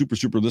field goal. Super.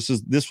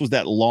 This was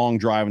that long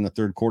drive in the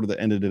third quarter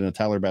that ended in a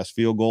Tyler Bass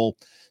field goal,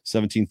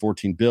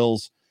 17-14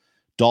 Bills.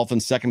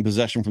 Dolphins second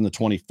possession from the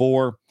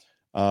 24.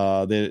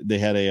 They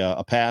had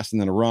a pass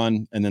and then a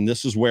run. And then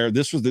this was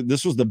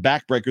the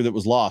backbreaker that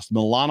was lost.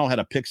 Milano had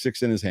a pick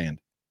six in his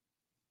hand.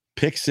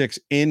 Pick six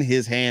in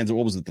his hands.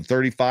 What was it, the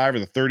 35 or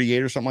the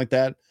 38 or something like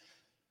that?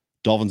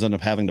 Dolphins end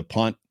up having to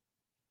punt.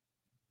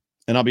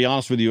 And I'll be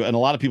honest with you, and a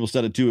lot of people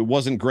said it too, it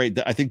wasn't great.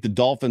 I think the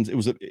Dolphins, it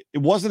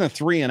wasn't a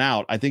 3 and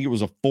out. I think it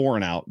was a 4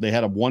 and out. They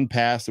had a one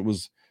pass that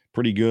was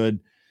pretty good,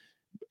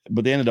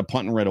 but they ended up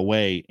punting right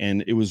away,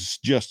 and it was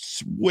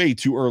just way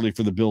too early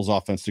for the Bills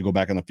offense to go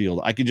back on the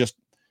field. I could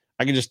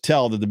just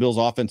tell that the Bills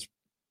offense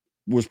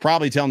was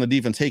probably telling the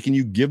defense, hey, can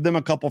you give them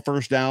a couple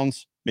first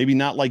downs? Maybe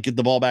not like get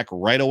the ball back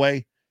right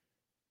away.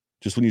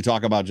 Just when you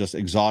talk about just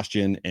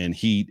exhaustion and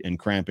heat and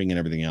cramping and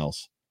everything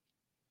else.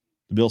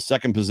 The Bills'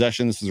 second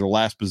possession, this is their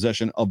last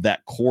possession of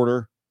that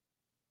quarter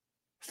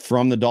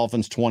from the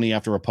Dolphins 20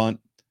 after a punt.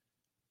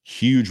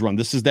 Huge run.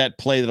 This is that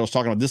play that I was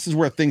talking about. This is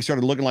where things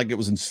started looking like it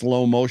was in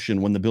slow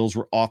motion when the Bills'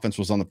 offense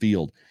was on the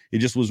field. It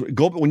just was.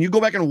 When you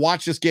go back and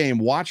watch this game,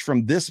 watch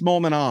from this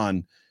moment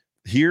on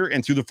here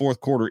and through the fourth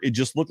quarter, it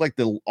just looked like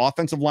the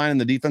offensive line and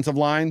the defensive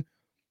line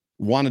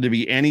wanted to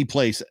be any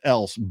place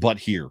else but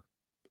here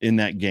in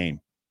that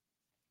game.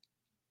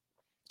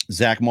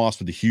 Zach Moss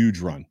with a huge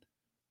run.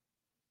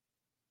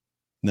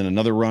 And then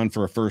another run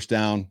for a first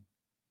down.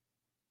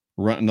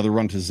 Another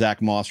run to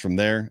Zach Moss from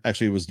there.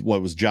 Actually, it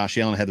was Josh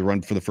Allen had the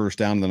run for the first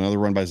down, and then another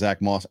run by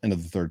Zach Moss, end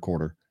of the third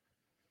quarter.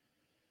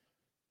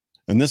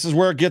 And this is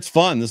where it gets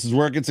fun. This is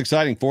where it gets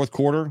exciting. Fourth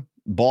quarter,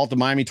 ball to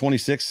Miami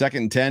 26, 2nd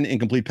and 10,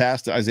 incomplete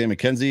pass to Isaiah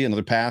McKenzie,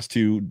 another pass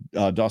to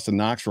Dawson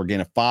Knox for a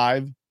gain of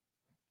 5.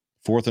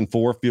 4th and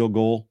 4, field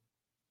goal.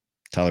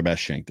 Tyler Bass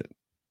shanked it.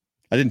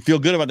 I didn't feel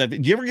good about that.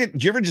 Did you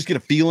ever just get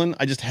a feeling?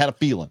 I just had a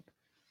feeling.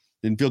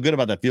 Didn't feel good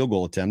about that field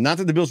goal attempt. Not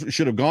that the Bills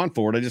should have gone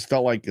for it. I just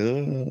felt like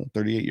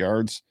 38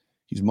 yards.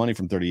 He's money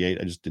from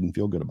 38. I just didn't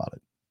feel good about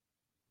it.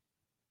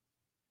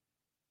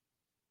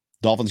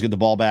 Dolphins get the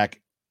ball back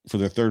for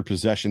their third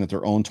possession at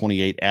their own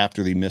 28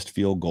 after the missed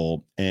field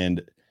goal.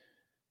 And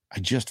I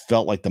just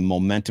felt like the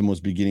momentum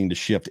was beginning to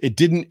shift. It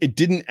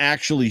didn't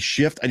actually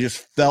shift. I just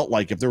felt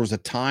like if there was a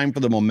time for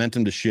the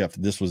momentum to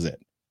shift, this was it.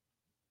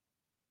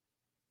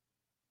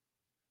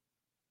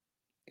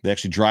 They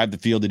actually drive the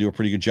field. They do a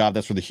pretty good job.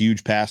 That's where the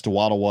huge pass to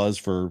Waddle was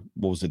for,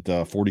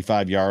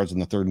 45 yards in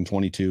the 3rd and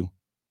 22.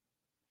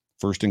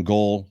 1st and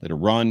goal. They had a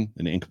run,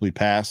 an incomplete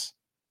pass,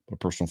 a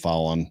personal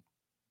foul on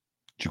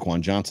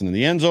Jaquan Johnson in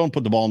the end zone,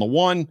 put the ball on the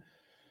 1,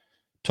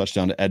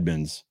 touchdown to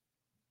Edmonds.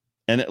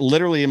 And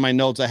literally in my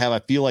notes, I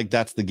feel like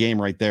that's the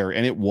game right there.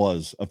 And it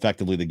was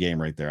effectively the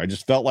game right there. I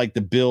just felt like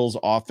the Bills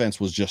offense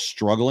was just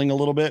struggling a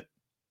little bit.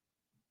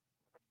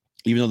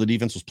 Even though the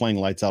defense was playing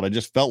lights out, I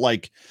just felt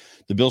like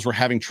the Bills were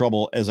having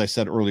trouble, as I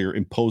said earlier,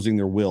 imposing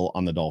their will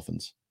on the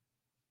Dolphins.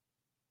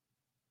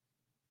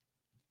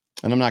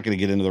 And I'm not going to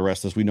get into the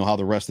rest of this. We know how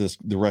the rest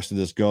of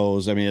this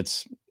goes. I mean,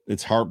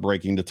 it's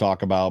heartbreaking to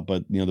talk about,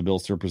 but the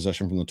Bills third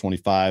possession from the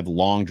 25,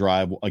 long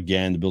drive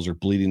again. The Bills are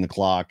bleeding the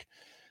clock.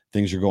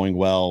 Things are going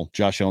well.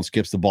 Josh Allen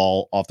skips the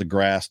ball off the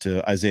grass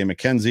to Isaiah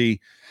McKenzie.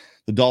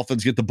 The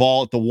Dolphins get the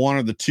ball at the 1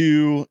 or the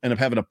 2, end up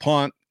having a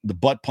punt. The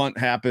butt punt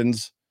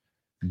happens.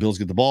 The Bills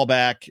get the ball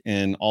back,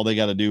 and all they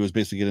got to do is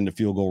basically get into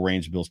field goal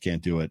range. The Bills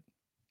can't do it,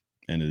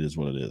 and it is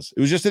what it is. It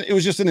was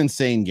just an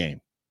insane game.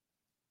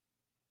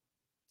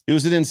 It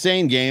was an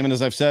insane game, and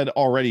as I've said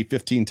already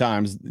 15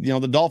 times, the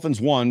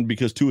Dolphins won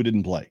because Tua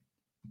didn't play.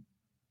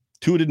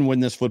 Tua didn't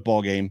win this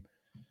football game.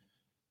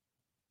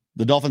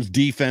 The Dolphins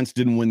defense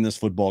didn't win this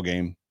football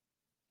game.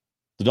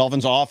 The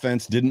Dolphins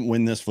offense didn't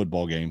win this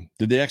football game.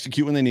 Did they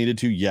execute when they needed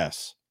to?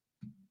 Yes.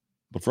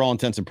 But for all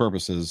intents and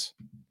purposes,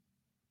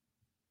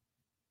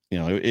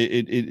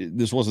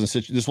 this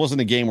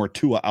wasn't a game where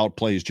Tua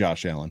outplays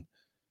Josh Allen.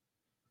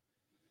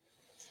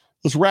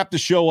 Let's wrap the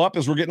show up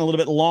as we're getting a little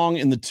bit long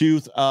in the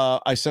tooth.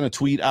 I sent a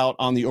tweet out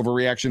on the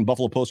Overreaction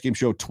Buffalo Postgame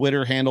Show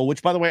Twitter handle,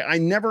 which, by the way, I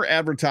never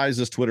advertise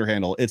this Twitter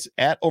handle. It's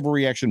at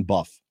Overreaction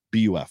Buff,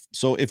 B-U-F.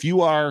 So if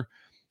you are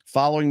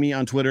following me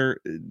on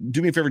Twitter,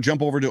 do me a favor,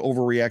 jump over to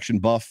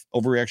Overreaction Buff,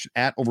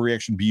 at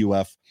Overreaction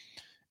BUF,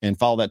 and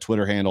follow that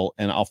Twitter handle.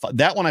 And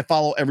that one I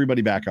follow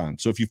everybody back on.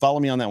 So if you follow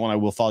me on that one, I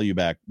will follow you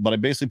back. But I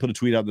basically put a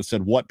tweet out that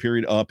said, what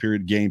period,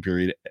 game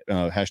period,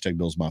 hashtag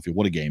Bills Mafia.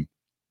 What a game.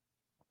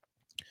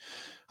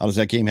 How does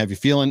that game have you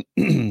feeling?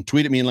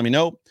 Tweet at me and let me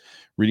know.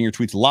 Reading your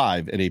tweets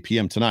live at 8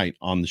 p.m. tonight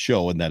on the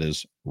show, and that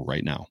is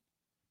right now.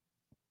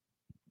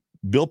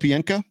 Bill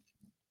Pienka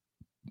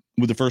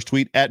with the first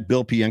tweet at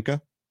Bill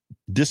Pienka.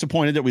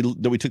 Disappointed that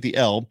we took the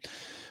L,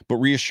 but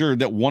reassured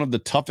that one of the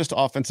toughest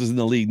offenses in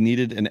the league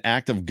needed an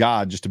act of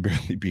God just to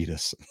barely beat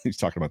us. He's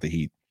talking about the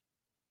Heat.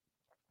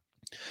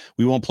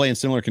 We won't play in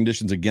similar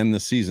conditions again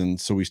this season,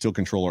 so we still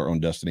control our own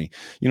destiny.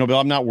 You know, Bill,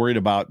 I'm not worried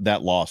about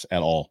that loss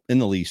at all, in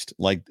the least.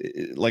 Like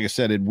I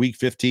said, in week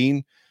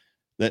 15,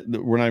 that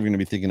we're not even going to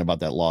be thinking about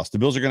that loss. The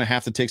Bills are going to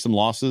have to take some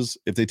losses.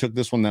 If they took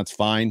this one, that's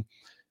fine.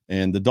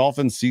 And the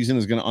Dolphins season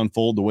is going to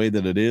unfold the way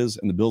that it is,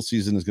 and the Bills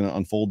season is going to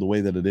unfold the way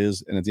that it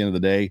is. And at the end of the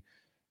day,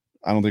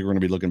 I don't think we're going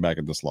to be looking back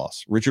at this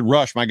loss. Richard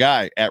Rush, my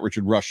guy, at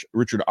Richard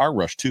R.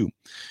 Rush, too.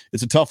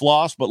 It's a tough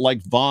loss, but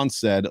like Vaughn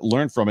said,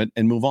 learn from it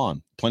and move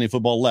on. Plenty of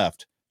football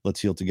left.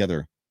 Let's heal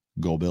together.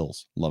 Go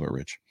Bills. Love it,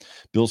 Rich.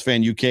 Bills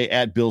Fan UK,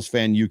 at Bills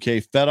Fan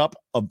UK. Fed up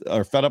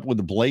with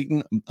the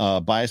blatant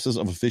biases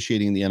of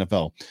officiating in the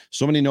NFL.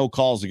 So many no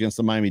calls against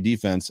the Miami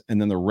defense, and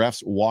then the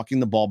refs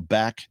walking the ball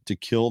back to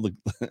kill the...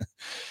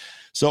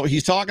 So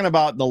he's talking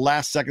about the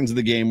last seconds of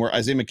the game where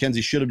Isaiah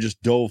McKenzie should have just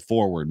dove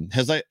forward.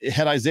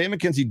 Had Isaiah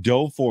McKenzie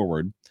dove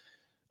forward,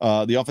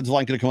 the offensive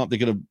line could have come up. They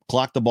could have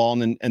clocked the ball,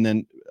 and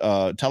then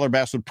Tyler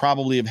Bass would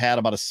probably have had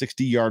about a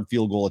 60-yard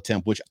field goal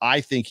attempt, which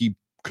I think he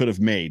could have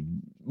made.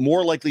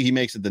 More likely he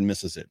makes it than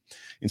misses it.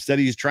 Instead,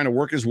 he's trying to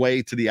work his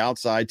way to the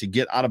outside to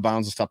get out of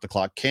bounds and stop the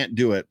clock. Can't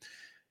do it.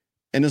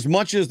 And as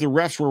much as the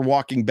refs were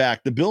walking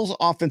back, the Bills'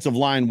 offensive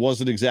line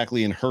wasn't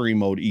exactly in hurry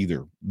mode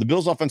either. The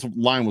Bills' offensive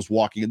line was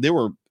walking. They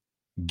were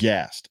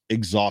gassed,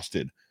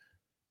 exhausted.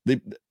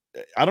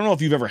 I don't know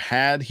if you've ever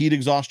had heat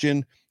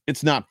exhaustion.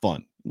 It's not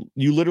fun.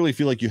 You literally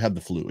feel like you have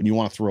the flu and you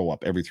want to throw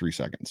up every 3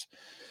 seconds.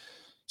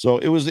 So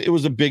it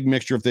was a big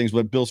mixture of things,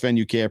 but Bills Fan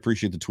UK, I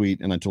appreciate the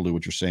tweet, and I totally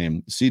what you're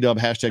saying. C-Dub,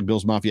 hashtag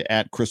Bills Mafia,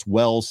 at Chris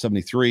Wells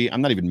 73.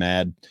 I'm not even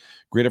mad.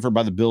 Great effort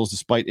by the Bills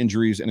despite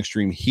injuries and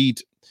extreme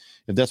heat.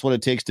 If that's what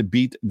it takes to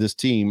beat this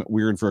team,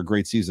 we're in for a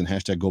great season.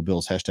 Hashtag Go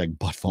Bills, hashtag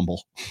butt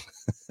fumble.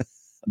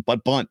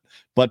 butt punt.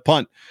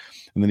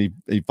 And then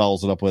he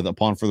follows it up with,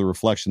 upon further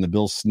reflection, the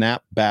Bills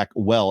snap back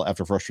well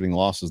after frustrating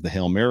losses. The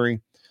Hail Murray,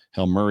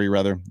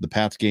 the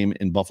Pats game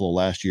in Buffalo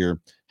last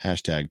year.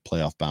 Hashtag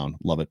playoff bound.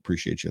 Love it.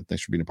 Appreciate you.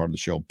 Thanks for being a part of the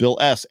show. Bill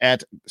S.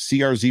 at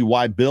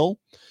CRZY Bill,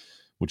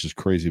 which is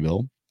crazy,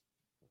 Bill.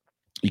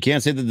 You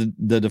can't say that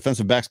the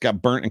defensive backs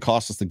got burnt and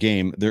cost us the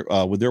game.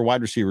 With their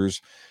wide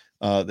receivers,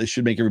 they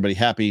should make everybody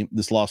happy.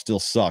 This loss still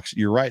sucks.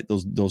 You're right.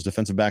 Those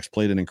defensive backs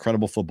played an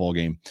incredible football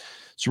game.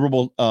 Super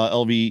Bowl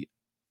LV,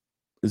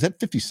 is that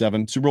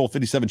 57? Super Bowl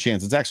 57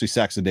 chance. It's actually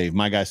Saxa Dave,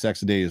 my guy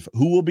Saxa Dave,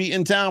 who will be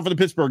in town for the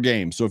Pittsburgh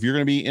game. So if you're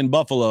going to be in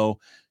Buffalo,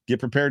 get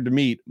prepared to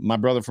meet my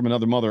brother from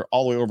another mother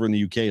all the way over in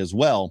the UK as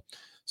well,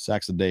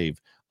 Saxa Dave.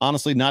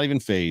 Honestly, not even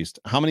phased.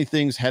 How many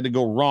things had to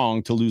go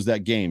wrong to lose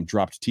that game?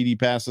 Dropped TD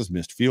passes,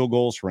 missed field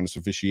goals, horrendous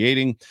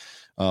officiating,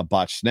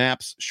 botched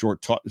snaps,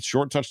 short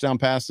touchdown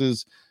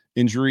passes,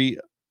 injury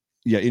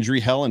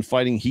hell and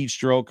fighting heat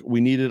stroke.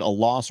 We needed a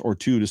loss or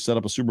two to set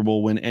up a Super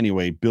Bowl win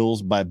anyway.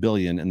 Bills by a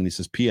billion. And then he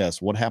says,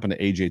 P.S. What happened to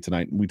AJ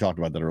tonight? We talked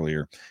about that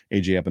earlier.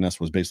 AJ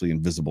Epinesa was basically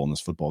invisible in this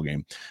football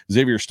game.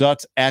 Xavier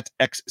Stutz at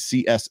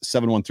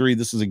XCS713.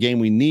 This is a game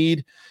we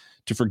need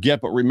to forget,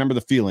 but remember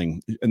the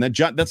feeling. And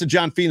that's a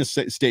John Fina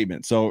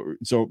statement. So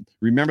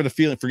remember the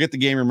feeling, forget the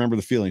game, remember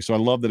the feeling. So I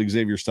love that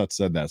Xavier Stutz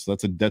said that. So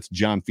that's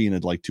John Fina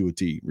like to a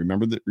T.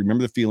 Remember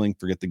the feeling,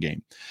 forget the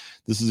game.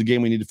 This is a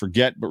game we need to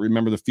forget, but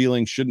remember the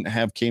feeling. Shouldn't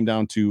have came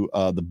down to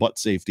the butt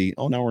safety.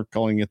 Oh, now we're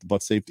calling it the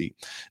butt safety.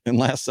 And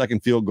last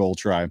second field goal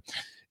try.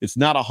 It's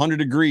not 100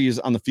 degrees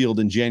on the field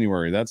in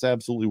January. That's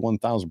absolutely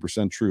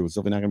 1,000% true. It's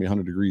definitely not going to be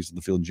 100 degrees on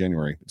the field in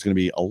January. It's going to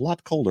be a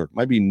lot colder. It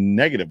might be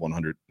negative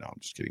 100. No, I'm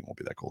just kidding. It won't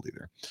be that cold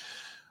either.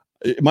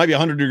 It might be a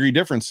 100-degree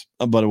difference,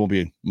 but it won't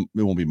be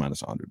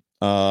minus 100.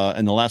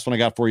 And the last one I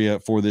got for you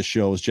for this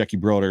show is Jackie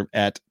Broder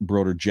at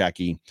Broder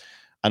Jackie.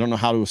 I don't know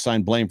how to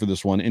assign blame for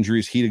this one.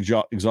 Injuries, heat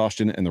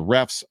exhaustion, and the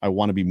refs. I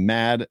want to be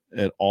mad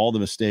at all the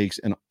mistakes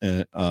and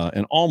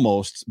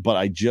almost, but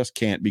I just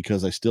can't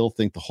because I still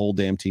think the whole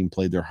damn team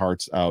played their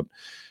hearts out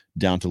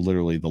down to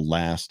literally the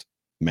last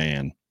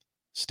man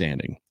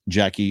standing.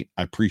 Jackie,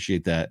 I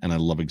appreciate that, and I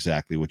love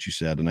exactly what you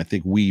said. And I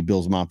think we,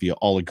 Bills Mafia,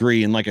 all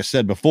agree. And like I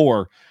said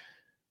before,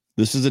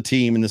 this is a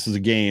team and this is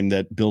a game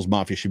that Bills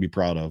Mafia should be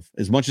proud of.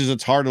 As much as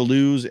it's hard to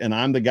lose, and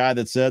I'm the guy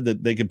that said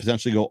that they could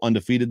potentially go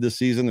undefeated this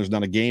season, there's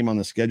not a game on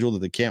the schedule that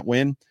they can't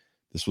win.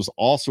 This was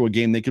also a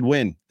game they could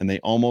win, and they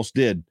almost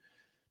did,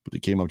 but they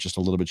came up just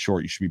a little bit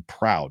short. You should be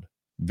proud.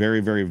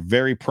 Very, very,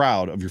 very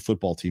proud of your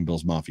football team,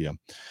 Bills Mafia.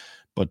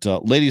 But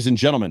ladies and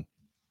gentlemen,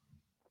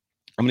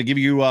 I'm going to give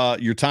you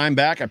your time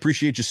back. I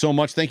appreciate you so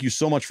much. Thank you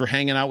so much for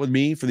hanging out with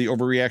me for the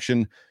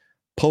Overreaction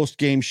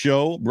post-game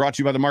show brought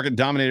to you by the Market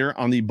Dominator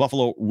on the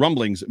Buffalo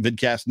Rumblings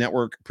Vidcast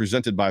Network,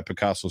 presented by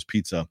Picasso's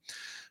Pizza.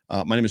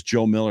 My name is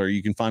Joe Miller.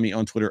 You can find me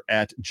on Twitter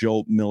at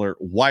Joe Miller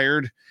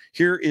Wired.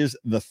 Here is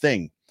the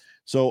thing.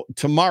 So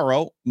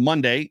tomorrow,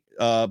 Monday,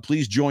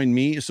 please join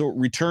me. So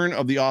return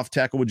of the Off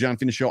Tackle with John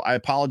Fina show. I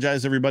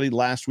apologize, everybody.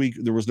 Last week,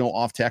 there was no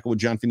Off Tackle with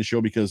John Fina show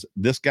because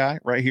this guy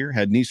right here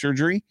had knee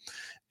surgery,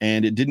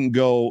 and it didn't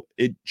go.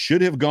 It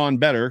should have gone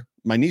better.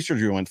 My knee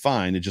surgery went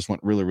fine. It just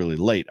went really, really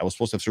late. I was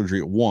supposed to have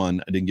surgery at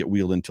 1. I didn't get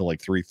wheeled until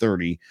like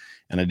 3:30,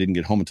 and I didn't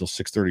get home until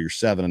 6:30 or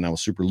 7, and I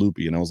was super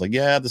loopy, and I was like,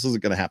 yeah, this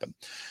isn't going to happen.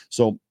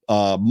 So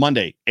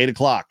Monday, 8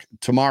 o'clock,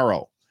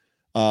 tomorrow,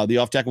 the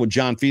Off Tackle with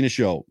John Fina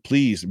show.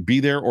 Please be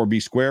there or be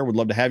square. Would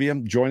love to have you.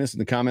 Join us in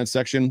the comments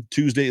section.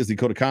 Tuesday is the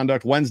Code of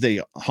Conduct. Wednesday,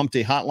 Hump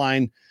Day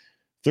Hotline.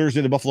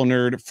 Thursday, the Buffalo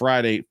Nerd.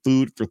 Friday,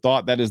 Food for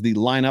Thought. That is the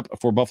lineup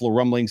for Buffalo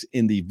Rumblings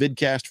in the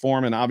vidcast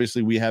form. And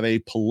obviously, we have a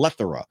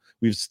plethora.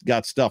 We've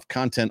got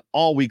content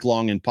all week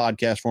long in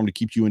podcast form to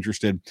keep you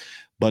interested.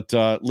 But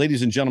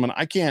ladies and gentlemen,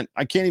 I can't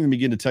even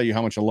begin to tell you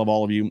how much I love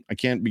all of you. I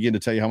can't begin to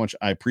tell you how much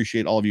I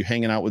appreciate all of you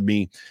hanging out with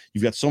me.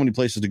 You've got so many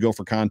places to go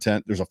for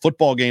content. There's a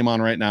football game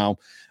on right now.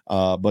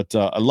 But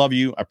I love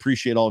you. I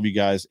appreciate all of you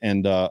guys.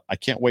 And I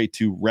can't wait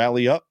to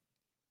rally up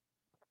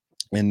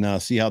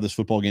and see how this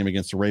football game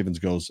against the Ravens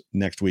goes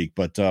next week.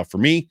 But for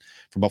me,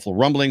 for Buffalo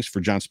Rumblings, for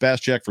John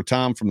Spaschak, for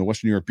Tom from the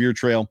Western New York Beer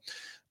Trail,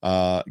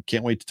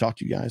 can't wait to talk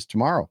to you guys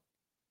tomorrow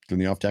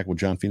during the Off Tackle with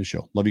John Fina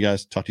show. Love you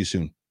guys. Talk to you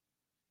soon.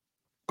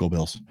 Go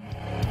Bills.